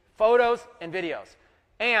 Photos and videos.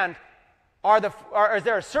 And is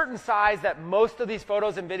there a certain size that most of these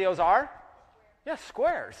photos and videos are? Yeah,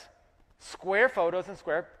 squares. Square photos and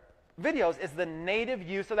square videos is the native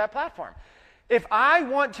use of that platform. If I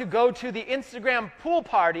want to go to the Instagram pool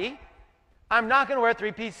party, I'm not going to wear a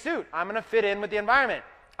three-piece suit. I'm going to fit in with the environment.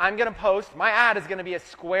 I'm going to post, my ad is going to be a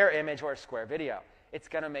square image or a square video. It's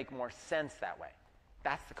going to make more sense that way.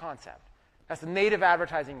 That's the concept. That's the native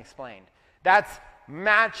advertising explained. That's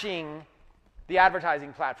matching the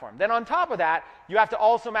advertising platform. Then on top of that, you have to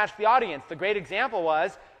also match the audience. The great example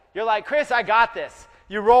was, you're like, Chris, I got this.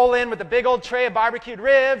 You roll in with a big old tray of barbecued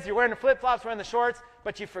ribs, you're wearing the flip-flops, wearing the shorts,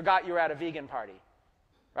 but you forgot you were at a vegan party,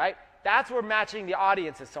 right? That's where matching the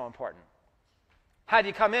audience is so important. Had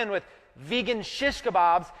you come in with vegan shish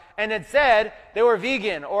kebabs and it said they were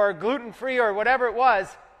vegan or gluten-free or whatever it was,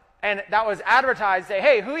 and that was advertised, say,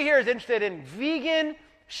 hey, who here is interested in vegan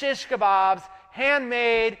shish kebabs,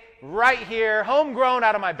 handmade, right here, homegrown,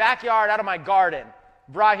 out of my backyard, out of my garden,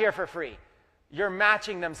 brought here for free? You're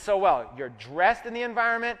matching them so well. You're dressed in the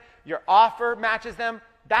environment. Your offer matches them.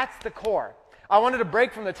 That's the core. I wanted to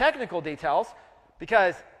break from the technical details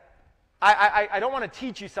because I don't want to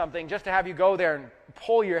teach you something just to have you go there and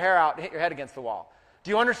pull your hair out and hit your head against the wall.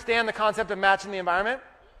 Do you understand the concept of matching the environment?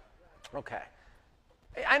 Okay.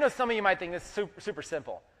 I know some of you might think this is super, super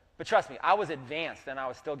simple, but trust me, I was advanced and I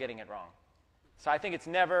was still getting it wrong. So I think it's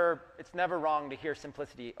never wrong to hear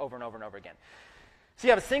simplicity over and over and over again. So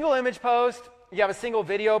you have a single image post, you have a single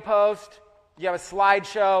video post, you have a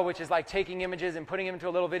slideshow, which is like taking images and putting them into a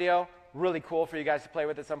little video. Really cool for you guys to play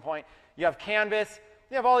with at some point. You have Canvas.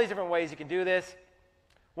 You have all these different ways you can do this.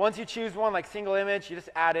 Once you choose one like single image, you just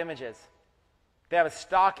add images. They have a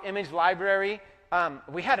stock image library.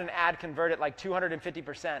 We had an ad convert at like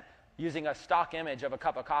 250% using a stock image of a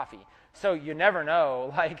cup of coffee. So you never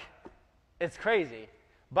know, like, it's crazy.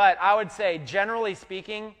 But I would say, generally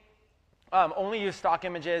speaking, only use stock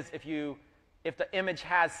images if the image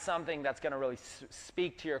has something that's going to really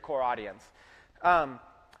speak to your core audience.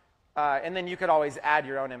 And then you could always add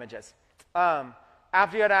your own images.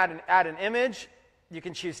 After you add an image, you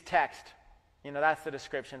can choose text. That's the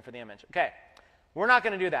description for the image. Okay, we're not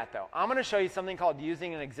going to do that, though. I'm going to show you something called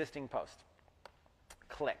using an existing post.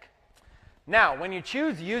 Click. Now, when you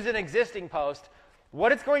choose use an existing post,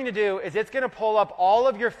 what it's going to do is it's going to pull up all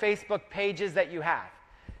of your Facebook pages that you have.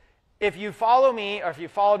 If you follow me, or if you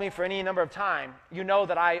followed me for any number of time, you know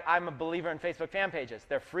that I'm a believer in Facebook fan pages.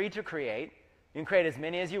 They're free to create. You can create as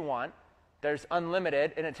many as you want. There's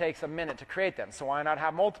unlimited, and it takes a minute to create them. So why not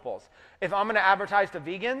have multiples? If I'm going to advertise to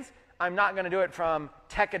vegans, I'm not going to do it from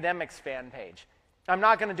Tecademics fan page. I'm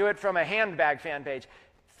not going to do it from a handbag fan page.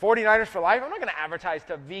 49ers for life. I'm not going to advertise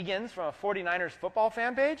to vegans from a 49ers football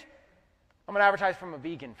fan page. I'm going to advertise from a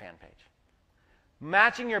vegan fan page.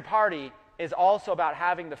 Matching your party is also about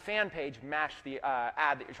having the fan page match the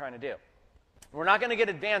ad that you're trying to do. We're not going to get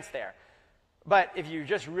advanced there. But if you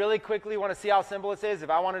just really quickly want to see how simple this is, if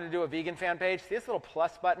I wanted to do a vegan fan page, see this little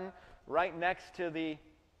plus button right next to the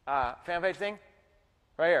fan page thing?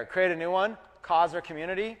 Right here. Create a new one. Cause or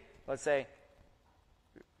community. Let's say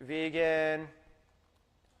vegan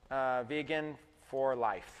for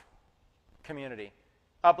life community.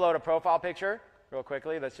 Upload a profile picture real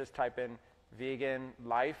quickly. Let's just type in vegan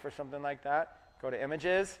life or something like that. Go to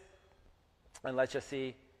images, and let's just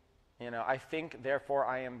see, I think, therefore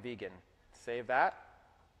I am vegan. Save that.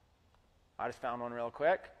 I just found one real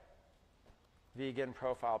quick. Vegan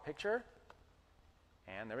profile picture.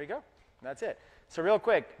 And there we go. That's it. So real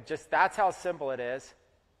quick, just that's how simple it is.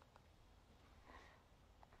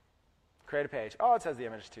 Create a page. Oh, it says the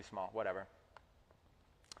image is too small. Whatever.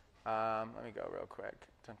 Let me go real quick.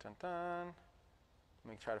 Dun, dun, dun.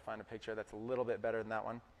 Let me try to find a picture that's a little bit better than that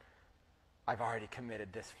one. I've already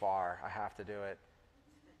committed this far. I have to do it.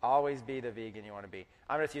 Always be the vegan you want to be.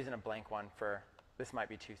 I'm just using a blank one for, this might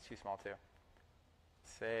be too small too.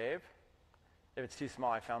 Save. If it's too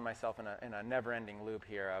small, I found myself in a never-ending loop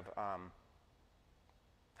here of,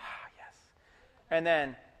 yes. And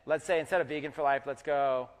then, let's say instead of vegan for life,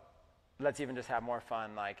 let's even just have more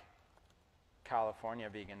fun, like California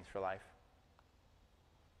vegans for life.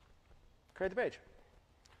 Create the page.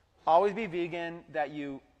 Always be the vegan that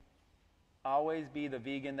you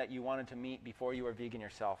wanted to meet before you were vegan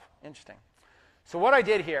yourself. Interesting. So what I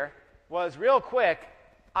did here was real quick,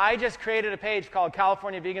 I just created a page called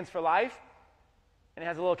California Vegans for Life, and it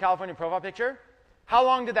has a little California profile picture. How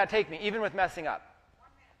long did that take me, even with messing up? 1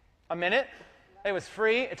 minute. A minute? It was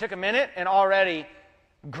free. It took a minute, and already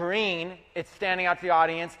green, it's standing out to the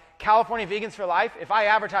audience. California Vegans for Life. If I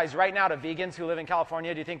advertise right now to vegans who live in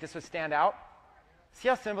California, do you think this would stand out? See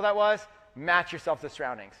how simple that was? Match yourself to the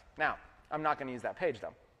surroundings. Now, I'm not going to use that page,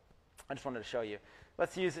 though. I just wanted to show you.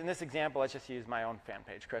 Let's use, in this example, let's just use my own fan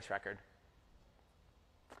page, Chris Record.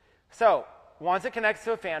 So, once it connects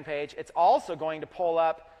to a fan page, it's also going to pull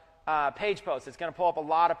up page posts. It's going to pull up a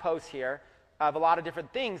lot of posts here of a lot of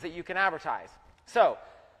different things that you can advertise. So,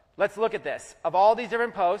 let's look at this. Of all these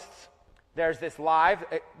different posts, there's this live,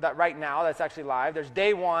 that right now, that's actually live. There's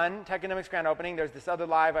day one, Tecademics grand opening. There's this other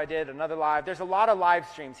live I did, another live. There's a lot of live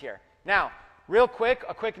streams here. Now, real quick,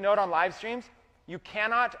 a quick note on live streams. You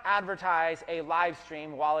cannot advertise a live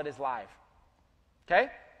stream while it is live. Okay?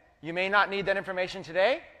 You may not need that information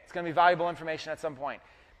today. It's going to be valuable information at some point.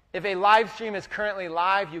 If a live stream is currently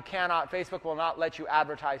live, you cannot, Facebook will not let you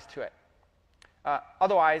advertise to it.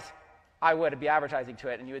 Otherwise, I would be advertising to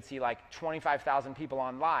it, and you would see like 25,000 people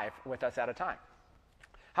on live with us at a time.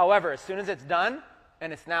 However, as soon as it's done,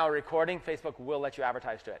 and it's now a recording, Facebook will let you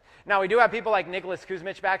advertise to it. Now, we do have people like Nicholas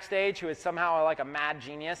Kuzmich backstage, who is somehow like a mad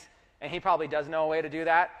genius, and he probably does know a way to do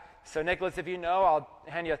that. So, Nicholas, if you know, I'll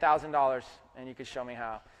hand you $1,000, and you can show me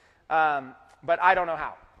how. But I don't know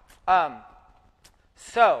how.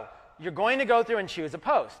 So, you're going to go through and choose a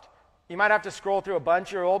post. You might have to scroll through a bunch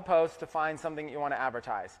of your old posts to find something that you want to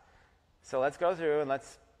advertise. So let's go through and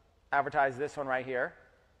let's advertise this one right here.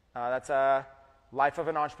 That's a Life of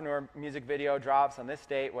an Entrepreneur music video, drops on this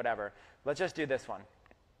date, whatever. Let's just do this one.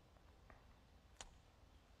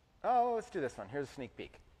 Oh, let's do this one. Here's a sneak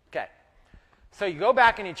peek. Okay. So you go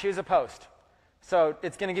back and you choose a post. So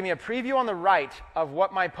it's going to give me a preview on the right of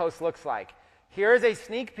what my post looks like. Here's a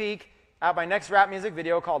sneak peek at my next rap music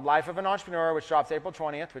video called Life of an Entrepreneur, which drops April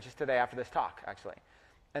 20th, which is today after this talk, actually.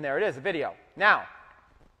 And there it is, a video. Now,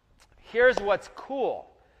 here's what's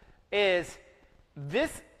cool, is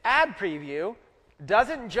this ad preview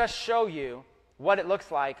doesn't just show you what it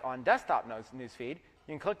looks like on desktop newsfeed. You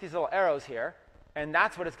can click these little arrows here, and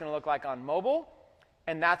that's what it's going to look like on mobile,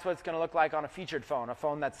 and that's what it's going to look like on a featured phone, a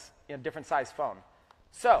phone that's a different size phone.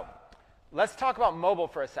 So let's talk about mobile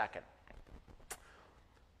for a second.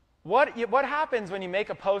 What happens when you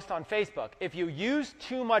make a post on Facebook? If you use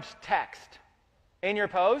too much text in your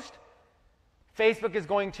post, Facebook is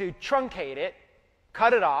going to truncate it,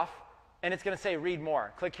 cut it off, and it's going to say read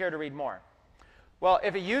more. Click here to read more. Well,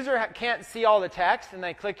 if a user can't see all the text and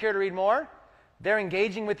they click here to read more, they're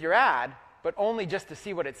engaging with your ad, but only just to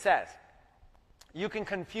see what it says. You can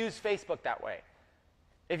confuse Facebook that way.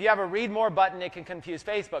 If you have a read more button, it can confuse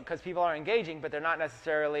Facebook because people are engaging, but they're not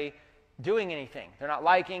necessarily doing anything. They're not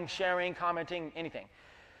liking, sharing, commenting, anything.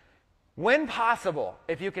 When possible,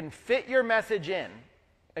 if you can fit your message in,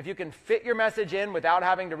 without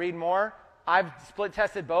having to read more, I've split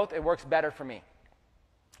tested both. It works better for me.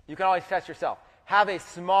 You can always test yourself. have a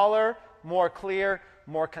smaller, more clear,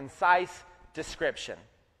 more concise description.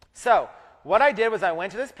 So what I did was I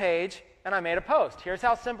went to this page and I made a post. Here's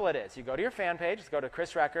how simple it is. You go to your fan page. Let's go to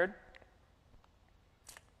Chris Record.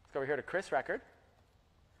 Let's go over here to Chris Record.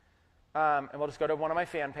 And we'll just go to one of my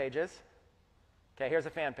fan pages. Okay, here's a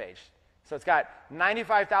fan page. So it's got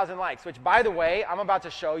 95,000 likes, which, by the way, I'm about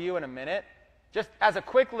to show you in a minute, just as a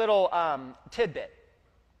quick little tidbit,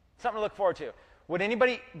 something to look forward to. Would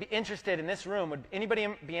anybody be interested in this room? Would anybody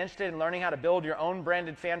be interested in learning how to build your own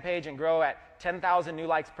branded fan page and grow at 10,000 new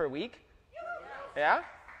likes per week? Yeah?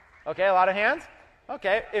 Okay, a lot of hands?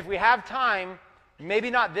 Okay, if we have time, maybe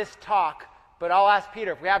not this talk, but I'll ask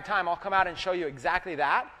Peter. If we have time, I'll come out and show you exactly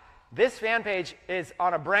that. This fan page is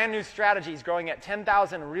on a brand new strategies, growing at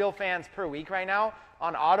 10,000 real fans per week right now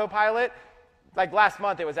on autopilot. Like last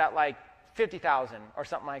month, it was at like 50,000 or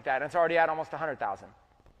something like that, and it's already at almost 100,000.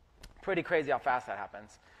 Pretty crazy how fast that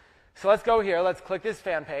happens. So let's go here. Let's click this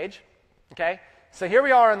fan page. Okay, so here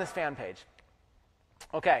we are on this fan page.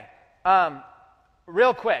 Okay,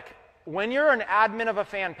 real quick, when you're an admin of a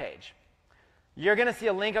fan page, you're going to see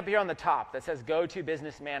a link up here on the top that says Go to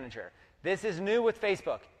Business Manager. This is new with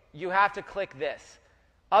Facebook. You have to click this.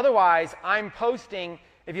 Otherwise, I'm posting,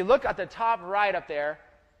 if you look at the top right up there,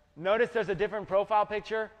 notice there's a different profile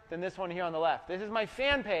picture than this one here on the left. This is my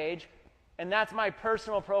fan page, and that's my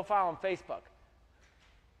personal profile on Facebook.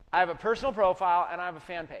 I have a personal profile, and I have a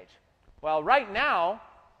fan page. Well, right now,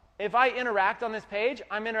 if I interact on this page,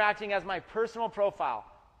 I'm interacting as my personal profile,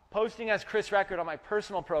 posting as Chris Record on my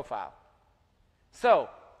personal profile. So,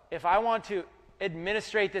 if I want to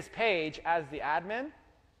administrate this page as the admin,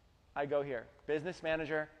 I go here, Business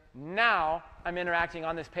Manager. Now I'm interacting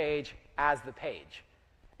on this page as the page.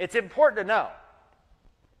 It's important to know.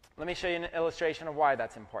 Let me show you an illustration of why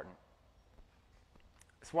that's important.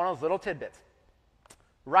 It's one of those little tidbits.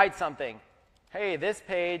 Write something. Hey, this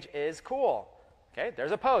page is cool. Okay,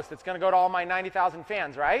 there's a post. It's going to go to all my 90,000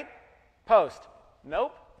 fans, right? Post.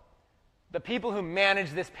 Nope. The people who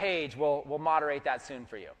manage this page will moderate that soon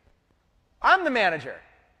for you. I'm the manager.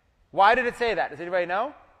 Why did it say that? Does anybody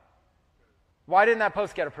know? Why didn't that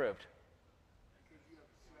post get approved?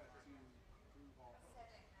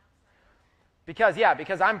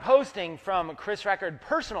 Because I'm posting from Chris Record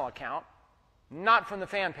personal account, not from the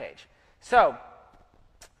fan page. So,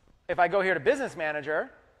 if I go here to Business Manager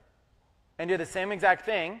and do the same exact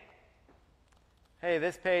thing, hey,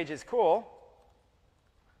 this page is cool,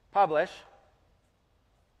 publish,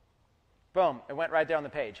 boom, it went right there on the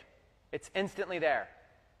page. It's instantly there.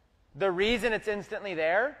 The reason it's instantly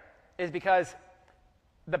there is because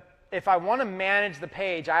if I want to manage the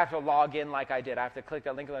page, I have to log in like I did. I have to click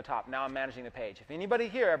that link on the top. Now I'm managing the page. If anybody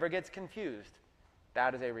here ever gets confused,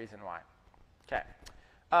 that is a reason why. Okay.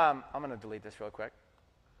 I'm going to delete this real quick.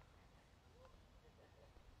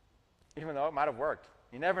 Even though it might have worked.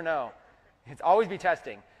 You never know. It's always be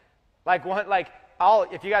testing.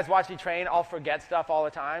 If you guys watch me train, I'll forget stuff all the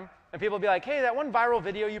time. And people will be like, hey, that one viral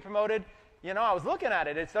video you promoted, I was looking at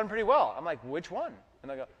it. It's done pretty well. I'm like, which one? And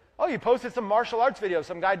they'll go, oh, you posted some martial arts video,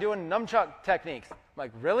 some guy doing nunchuck techniques. I'm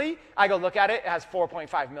like, really? I go look at it. It has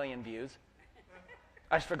 4.5 million views.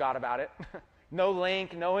 I just forgot about it. No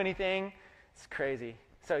link, no anything. It's crazy.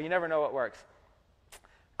 So you never know what works.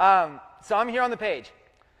 So I'm here on the page.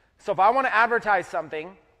 So if I want to advertise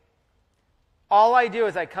something, all I do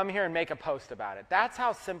is I come here and make a post about it. That's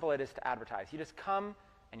how simple it is to advertise. You just come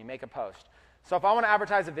and you make a post. So if I want to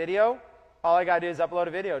advertise a video, all I got to do is upload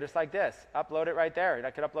a video just like this. Upload it right there. And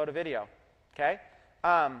I could upload a video. Okay?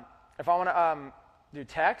 If I want to do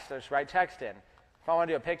text, I just write text in. If I want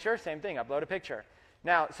to do a picture, same thing. Upload a picture.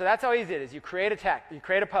 Now, so that's how easy it is. You create a text. You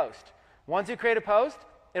create a post. Once you create a post,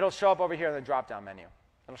 it'll show up over here in the drop-down menu.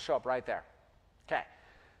 It'll show up right there. Okay.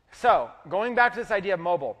 So going back to this idea of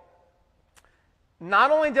mobile, not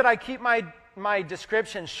only did I keep my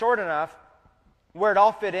description short enough where it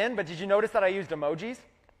all fit in, but did you notice that I used emojis?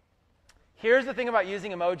 Here's the thing about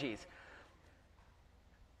using emojis.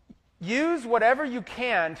 Use whatever you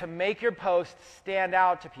can to make your post stand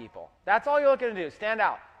out to people. That's all you're looking to do, stand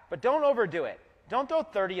out. But don't overdo it. Don't throw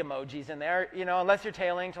 30 emojis in there, unless you're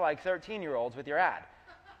tailing to like 13-year-olds with your ad.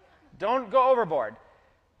 Don't go overboard.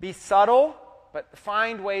 Be subtle, but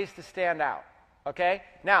find ways to stand out. Okay?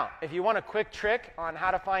 Now, if you want a quick trick on how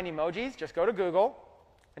to find emojis, just go to Google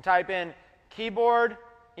and type in keyboard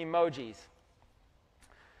emojis.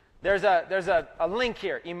 There's a link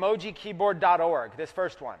here, emojikeyboard.org, this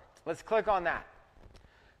first one. Let's click on that.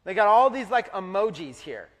 They got all these like emojis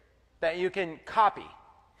here that you can copy.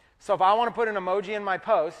 So if I want to put an emoji in my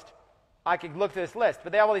post, I could look through this list.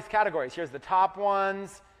 But they have all these categories. Here's the top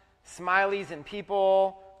ones, smileys and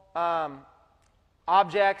people,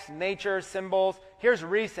 objects, nature, symbols. Here's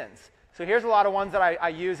recents. So here's a lot of ones that I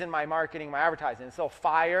use in my marketing, my advertising. This little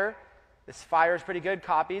fire. This fire is pretty good,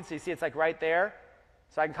 copied. So you see it's like right there.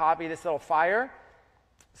 So I can copy this little fire.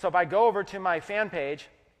 So if I go over to my fan page,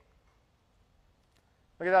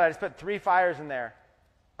 look at that. I just put 3 fires in there.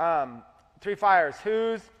 3 fires.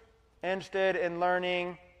 Who's interested in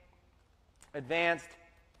learning advanced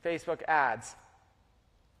Facebook ads?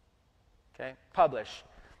 Okay, publish.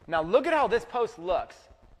 Now look at how this post looks.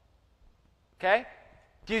 Okay?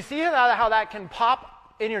 Do you see how that can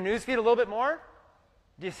pop in your newsfeed a little bit more?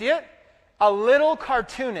 Do you see it? A little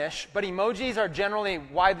cartoonish, but emojis are generally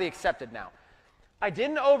widely accepted now. I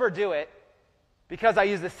didn't overdo it because I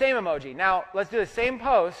use the same emoji. Now, let's do the same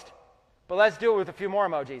post, but let's do it with a few more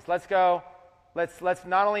emojis. Let's go, let's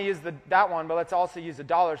not only use that one, but let's also use the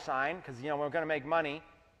 $ sign because, we're going to make money.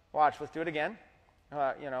 Watch, let's do it again.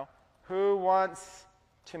 Who wants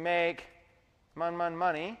to make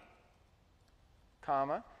money,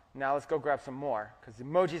 comma. Now let's go grab some more because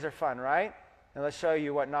emojis are fun, right? And let's show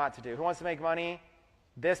you what not to do. Who wants to make money?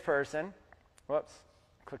 This person. Whoops,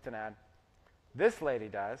 clicked an ad. This lady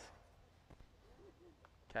does.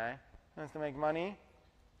 Okay, who wants to make money?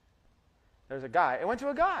 There's a guy. It went to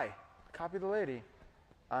a guy. I copied the lady.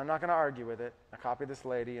 I'm not going to argue with it. I copied this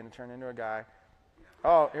lady and it turned into a guy.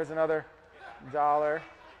 Oh, here's another $1.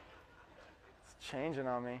 It's changing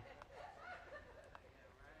on me.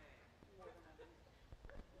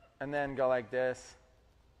 And then go like this.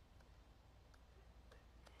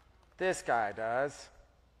 This guy does.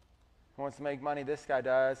 Who wants to make money? This guy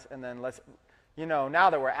does. And then let's, now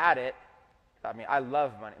that we're at it, I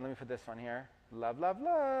love money. Let me put this one here. Love, love,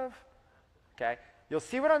 love. Okay. You'll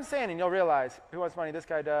see what I'm saying and you'll realize who wants money? This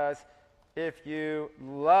guy does. If you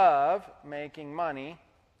love making money,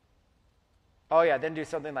 oh yeah, then do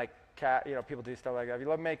something like, people do stuff like that. If you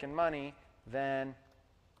love making money, then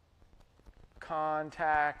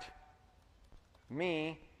contact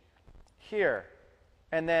me here.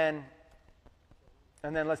 And then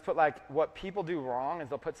let's put like what people do wrong is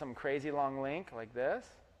they'll put some crazy long link like this.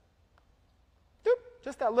 Doop,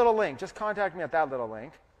 just that little link. Just contact me at that little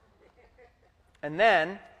link. And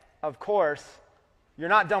then, of course, you're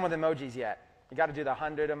not done with emojis yet. You got to do the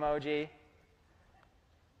 100 emoji.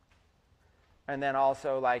 And then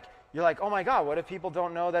also you're like, oh my God, what if people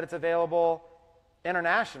don't know that it's available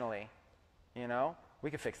internationally? We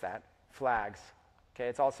could fix that. Flags. Okay,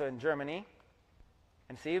 it's also in Germany.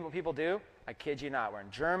 And see what people do? I kid you not. We're in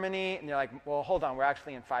Germany, and you're like, well, hold on. We're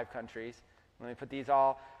actually in 5 countries. Let me put these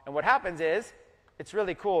all. And what happens is, it's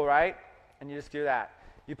really cool, right? And you just do that.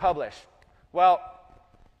 You publish. Well,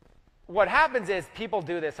 what happens is people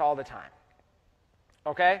do this all the time.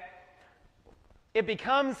 Okay? It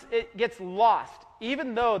gets lost.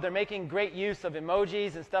 Even though they're making great use of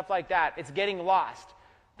emojis and stuff like that, it's getting lost.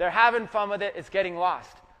 They're having fun with it, it's getting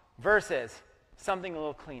lost. Versus something a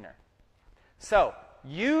little cleaner. So,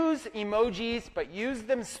 use emojis, but use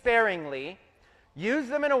them sparingly. Use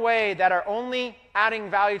them in a way that are only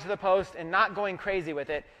adding value to the post and not going crazy with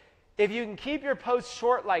it. If you can keep your post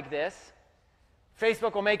short like this,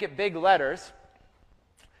 Facebook will make it big letters.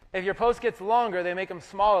 If your post gets longer, they make them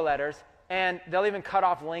smaller letters, and they'll even cut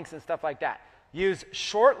off links and stuff like that. Use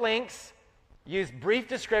short links, use brief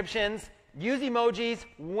descriptions, use emojis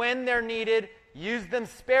when they're needed, use them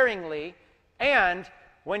sparingly, and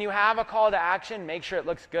when you have a call to action, make sure it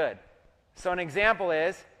looks good. So an example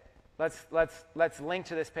is, let's link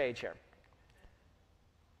to this page here.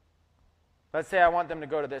 Let's say I want them to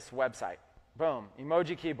go to this website. Boom,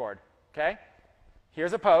 emoji keyboard, okay?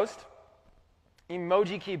 Here's a post,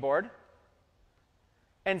 emoji keyboard.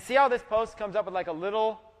 And see how this post comes up with like a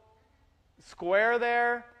little square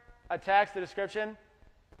there, a text, a description?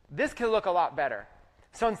 This can look a lot better.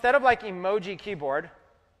 So instead of like emoji keyboard,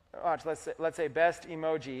 watch, let's say best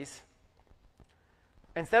emojis.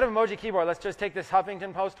 Instead of emoji keyboard, let's just take this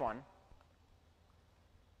Huffington Post one.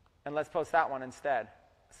 And let's post that one instead.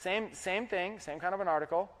 Same thing, same kind of an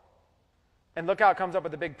article. And look how it comes up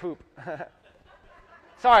with the big poop.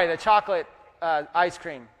 Sorry, the chocolate ice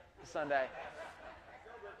cream sundae.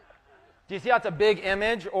 Do you see how it's a big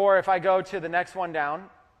image? Or if I go to the next one down,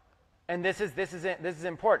 and this is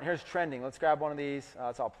important. Here's trending. Let's grab one of these.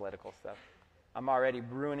 It's all political stuff. I'm already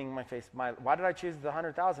ruining my face. Why did I choose the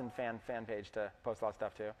 100,000 fan page to post a lot of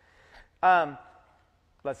stuff to?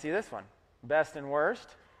 Let's see this one. Best and worst.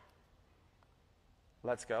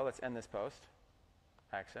 Let's go. Let's end this post.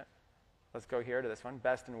 Exit. Let's go here to this one.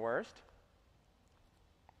 Best and worst.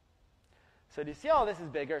 So do you see how this is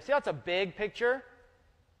bigger? See how it's a big picture?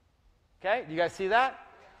 Okay, do you guys see that?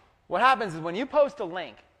 What happens is when you post a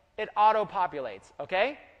link, it auto-populates,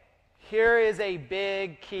 okay? here is a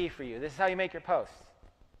big key for you. This is how you make your posts.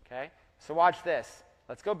 Okay? So watch this.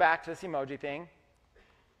 Let's go back to this emoji thing.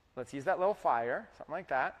 Let's use that little fire, something like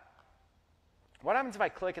that. What happens if I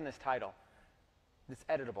click in this title? It's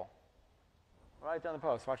editable. Right down the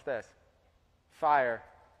post. Watch this. Fire.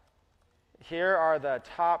 Here are the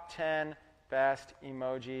top 10 best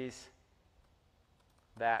emojis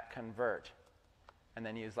that convert. And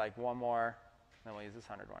then use like one more, then we'll use this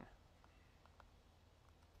 100 one.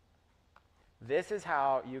 This is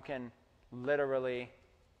how you can literally...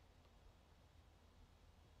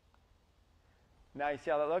 Now you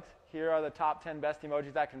see how that looks? Here are the top 10 best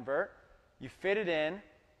emojis that convert. You fit it in.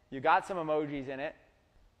 You got some emojis in it.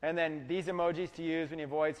 And then these emojis to use when you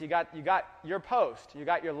avoid. So you got your post. You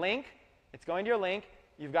got your link. It's going to your link.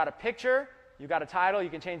 You've got a picture. You've got a title. You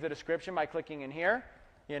can change the description by clicking in here.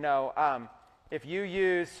 You know, if you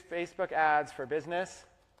use Facebook ads for business,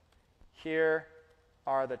 here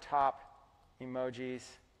are the top emojis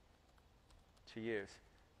to use.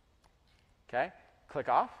 Okay? Click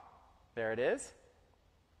off. There it is.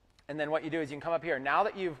 And then what you do is you can come up here. Now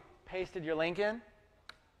that you've pasted your link in,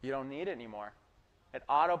 you don't need it anymore. It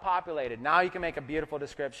auto-populated. Now you can make a beautiful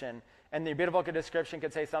description. And the beautiful description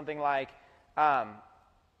could say something like,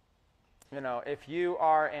 you know, if you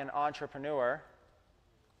are an entrepreneur,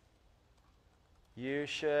 you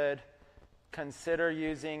should consider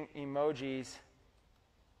using emojis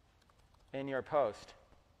in your post,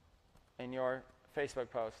 in your Facebook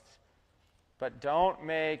posts. But don't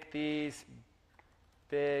make these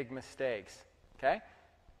big mistakes, okay?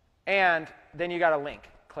 And then you got a link,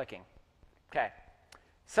 clicking. Okay,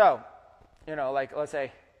 so, you know, like let's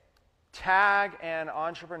say, tag an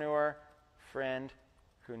entrepreneur friend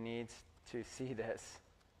who needs to see this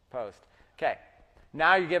post. Okay,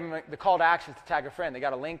 now you give them the call to action to tag a friend. They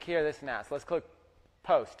got a link here, this and that. So let's click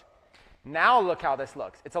post. Now look how this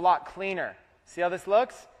looks. It's a lot cleaner. See how this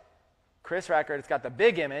looks? Chris Record, it's got the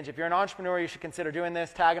big image. If you're an entrepreneur, you should consider doing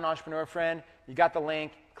this. Tag an entrepreneur friend. You got the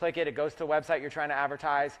link. Click it. It goes to the website you're trying to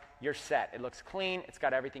advertise. You're set. It looks clean. It's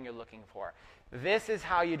got everything you're looking for. This is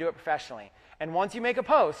how you do it professionally. And once you make a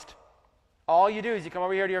post, all you do is you come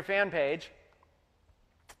over here to your fan page.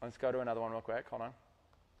 Let's go to another one real quick. Hold on.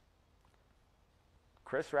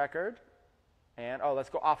 Chris Record. And, let's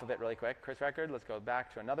go off of it really quick. Chris Record. Let's go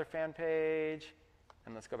back to another fan page.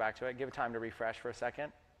 And let's go back to it. Give it time to refresh for a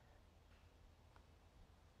second.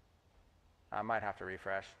 I might have to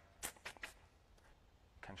refresh.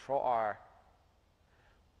 Control R.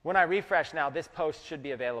 When I refresh now, this post should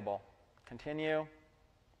be available. Continue.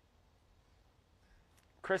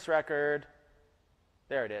 Chris Record.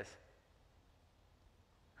 There it is.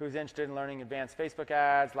 Who's interested in learning advanced Facebook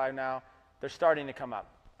ads, live now? They're starting to come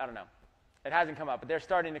up. I don't know. It hasn't come up, but they're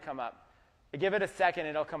starting to come up. Give it a second,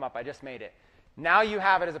 it'll come up. I just made it. Now you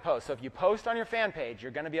have it as a post. So if you post on your fan page,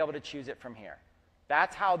 you're going to be able to choose it from here.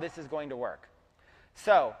 That's how this is going to work.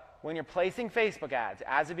 So when you're placing Facebook ads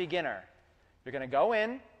as a beginner, you're going to go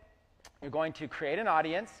in, you're going to create an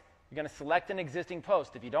audience, you're going to select an existing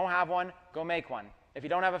post. If you don't have one, go make one. If you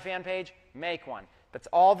don't have a fan page, make one. That's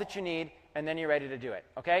all that you need, and then you're ready to do it,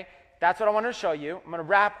 okay? That's what I wanted to show you. I'm going to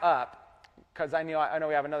wrap up, because I know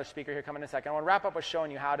we have another speaker here coming in a second. I want to wrap up with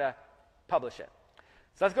showing you how to publish it.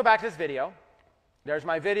 So let's go back to this video. There's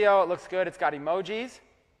my video. It looks good. It's got emojis.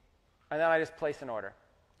 And then I just place an order.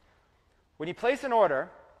 When you place an order,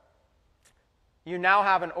 you now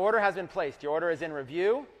have an order has been placed. Your order is in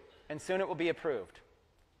review, and soon it will be approved.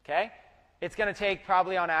 Okay? It's going to take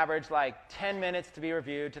probably on average like 10 minutes to be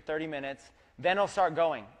reviewed to 30 minutes. Then it'll start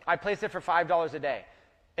going. I placed it for $5 a day.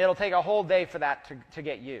 It'll take a whole day for that to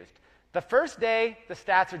get used. The first day, the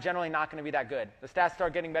stats are generally not going to be that good. The stats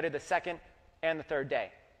start getting better the second and the third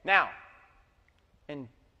day. Now,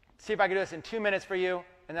 see if I can do this in 2 minutes for you,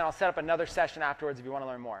 and then I'll set up another session afterwards if you want to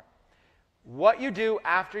learn more. What you do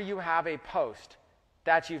after you have a post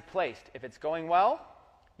that you've placed, if it's going well,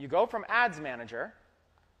 you go from Ads Manager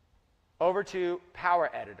over to Power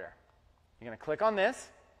Editor. You're going to click on this,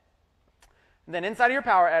 and then inside of your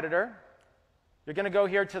Power Editor, you're going to go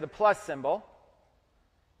here to the plus symbol,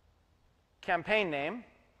 campaign name.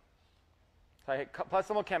 So I hit plus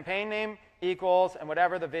symbol, campaign name equals, and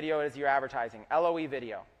whatever the video is you're advertising, LOE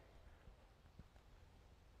video.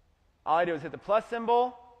 All I do is hit the plus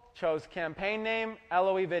symbol, chose campaign name,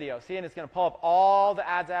 LOE video. See, and it's going to pull up all the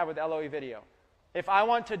ads I have with LOE video. If I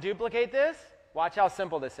want to duplicate this, watch how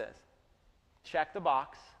simple this is. Check the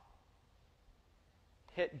box,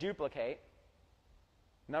 hit duplicate.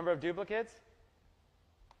 Number of duplicates,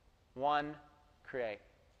 1, create.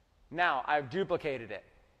 Now, I've duplicated it.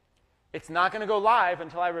 It's not going to go live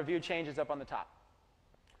until I review changes up on the top.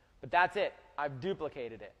 But that's it. I've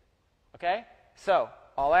duplicated it. Okay? So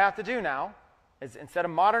all I have to do now is, instead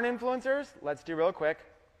of modern influencers, let's do real quick,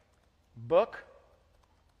 book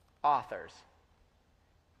authors.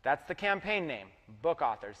 That's the campaign name, book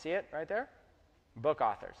authors. See it right there? Book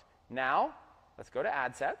authors. Now, let's go to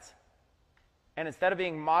ad sets. And instead of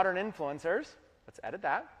being modern influencers, let's edit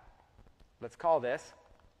that. Let's call this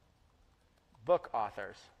book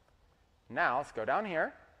authors. Now, let's go down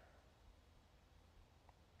here.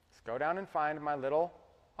 Let's go down and find my little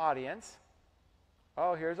audience.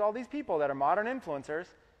 Oh, here's all these people that are modern influencers.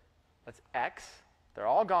 Let's X. They're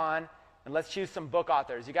all gone. And let's choose some book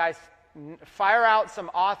authors. You guys, fire out some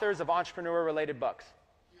authors of entrepreneur-related books.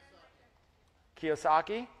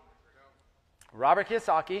 Kiyosaki. Robert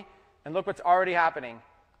Kiyosaki. And look what's already happening.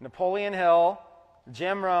 Napoleon Hill,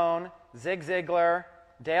 Jim Rohn, Zig Ziglar,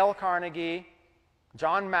 Dale Carnegie,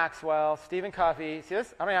 John Maxwell, Stephen Covey. See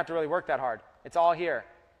this? I don't have to really work that hard. It's all here.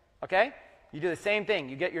 Okay? You do the same thing.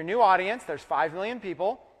 You get your new audience. There's 5 million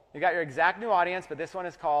people. You got your exact new audience, but this one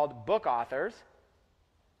is called book authors.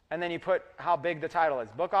 And then you put how big the title is.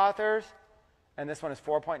 Book authors. And this one is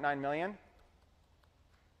 4.9 million.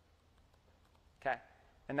 Okay.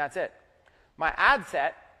 And that's it. My ad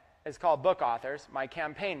set is called book authors. My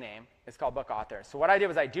campaign name is called book authors. So what I did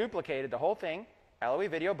was I duplicated the whole thing, LOE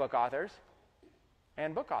video, book authors,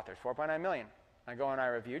 and book authors, 4.9 million. I go and I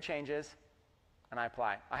review changes, and I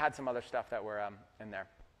apply. I had some other stuff that were in there.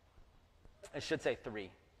 It should say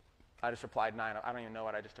 3. I just replied 9. I don't even know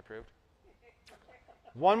what I just approved.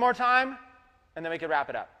 One more time, and then we can wrap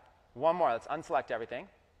it up. One more. Let's unselect everything.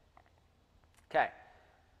 Okay.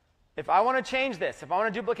 If I want to change this, if I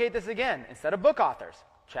want to duplicate this again, instead of book authors,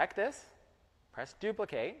 check this, press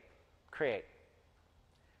duplicate, create.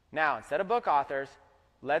 Now, instead of book authors,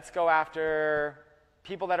 let's go after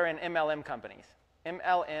people that are in MLM companies.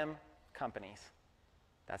 MLM companies.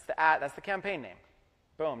 That's the campaign name.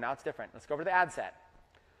 Boom, now it's different. Let's go over to the ad set.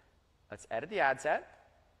 Let's edit the ad set.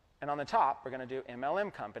 And on the top, we're going to do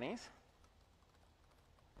MLM companies.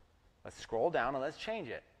 Let's scroll down and let's change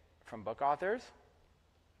it from book authors,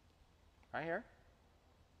 right here.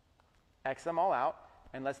 X them all out.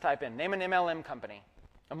 And let's type in, name an MLM company,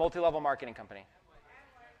 a multi-level marketing company.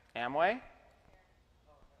 Amway.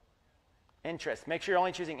 Interests. Make sure you're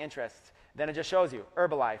only choosing interests. Then it just shows you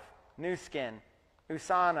Herbalife, New Skin,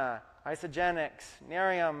 Usana, Isogenics,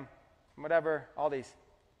 Nerium, whatever, all these.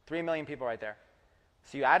 3 million people right there.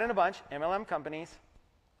 So you add in a bunch, MLM companies,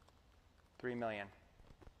 3 million.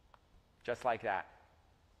 Just like that.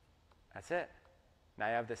 That's it. Now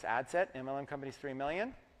you have this ad set, MLM companies, 3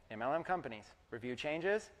 million, MLM companies. Review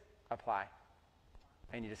changes, apply.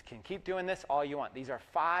 And you just can keep doing this all you want. These are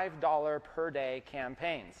 $5 per day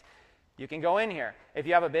campaigns. You can go in here. If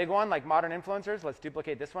you have a big one like modern influencers, let's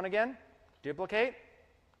duplicate this one again. Duplicate.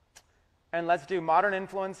 And let's do modern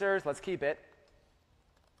influencers. Let's keep it.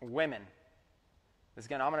 Women. This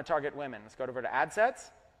again, I'm going to target women. Let's go over to ad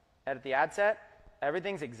sets. Edit the ad set.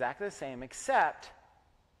 Everything's exactly the same except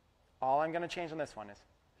all I'm going to change on this one is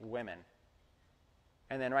women.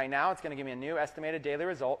 And then right now, it's going to give me a new estimated daily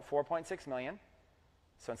result, 4.6 million.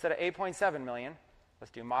 So instead of 8.7 million,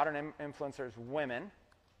 let's do modern influencers women,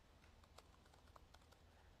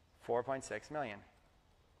 4.6 million.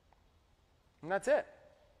 And that's it.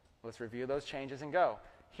 Let's review those changes and go.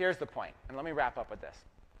 Here's the point, and let me wrap up with this.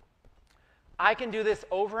 I can do this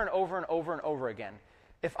over and over and over and over again.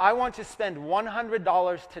 If I want to spend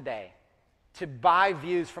 $100 today to buy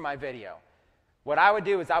views for my video, what I would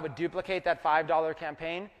do is I would duplicate that $5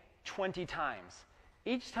 campaign 20 times.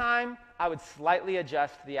 Each time, I would slightly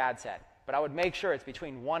adjust the ad set, but I would make sure it's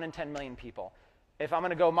between 1 and 10 million people. If I'm going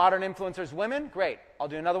to go modern influencers women, great. I'll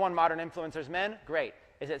do another one, modern influencers men, great.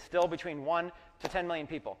 Is it still between 1 to 10 million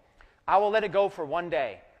people? I will let it go for one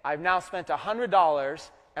day. I've now spent $100,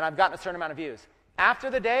 and I've gotten a certain amount of views. After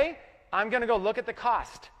the day, I'm going to go look at the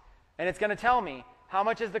cost, and it's going to tell me how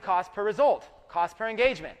much is the cost per result, cost per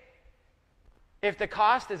engagement. If the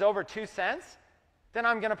cost is over 2 cents, then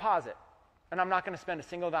I'm going to pause it, and I'm not going to spend a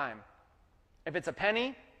single dime. If it's a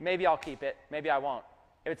penny, maybe I'll keep it, maybe I won't.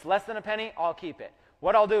 If it's less than a penny, I'll keep it.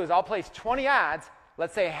 What I'll do is I'll place 20 ads.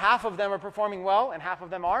 Let's say half of them are performing well and half of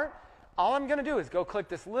them aren't. All I'm going to do is go click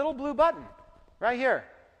this little blue button right here.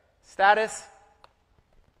 Status,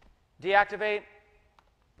 deactivate,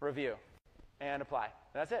 review, and apply.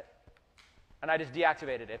 That's it. And I just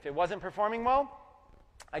deactivated it. If it wasn't performing well,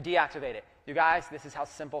 I deactivate it. You guys, this is how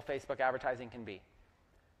simple Facebook advertising can be.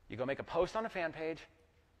 You go make a post on a fan page.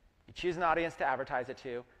 You choose an audience to advertise it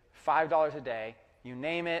to. $5 a day. You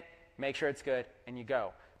name it, make sure it's good, and you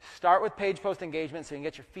go. Start with page post engagement so you can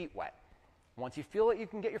get your feet wet. Once you feel that you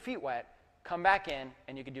can get your feet wet, come back in,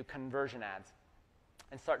 and you can do conversion ads.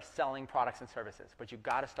 and start selling products and services. But you've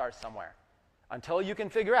got to start somewhere. Until you can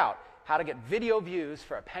figure out how to get video views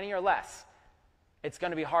for a penny or less, it's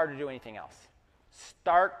going to be hard to do anything else.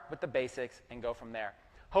 Start with the basics and go from there.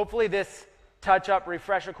 Hopefully this touch-up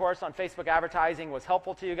refresher course on Facebook advertising was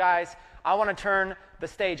helpful to you guys. I want to turn the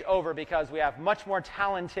stage over because we have much more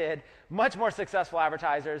talented, much more successful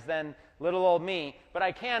advertisers than little old me, but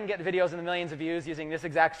I can get videos in the millions of views using this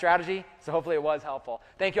exact strategy, so hopefully it was helpful.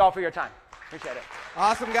 Thank you all for your time. Appreciate it.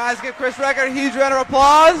 Awesome, guys. Give Chris Recker a huge round of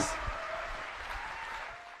applause.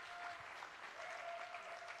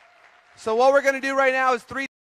 So what we're going to do right now is 3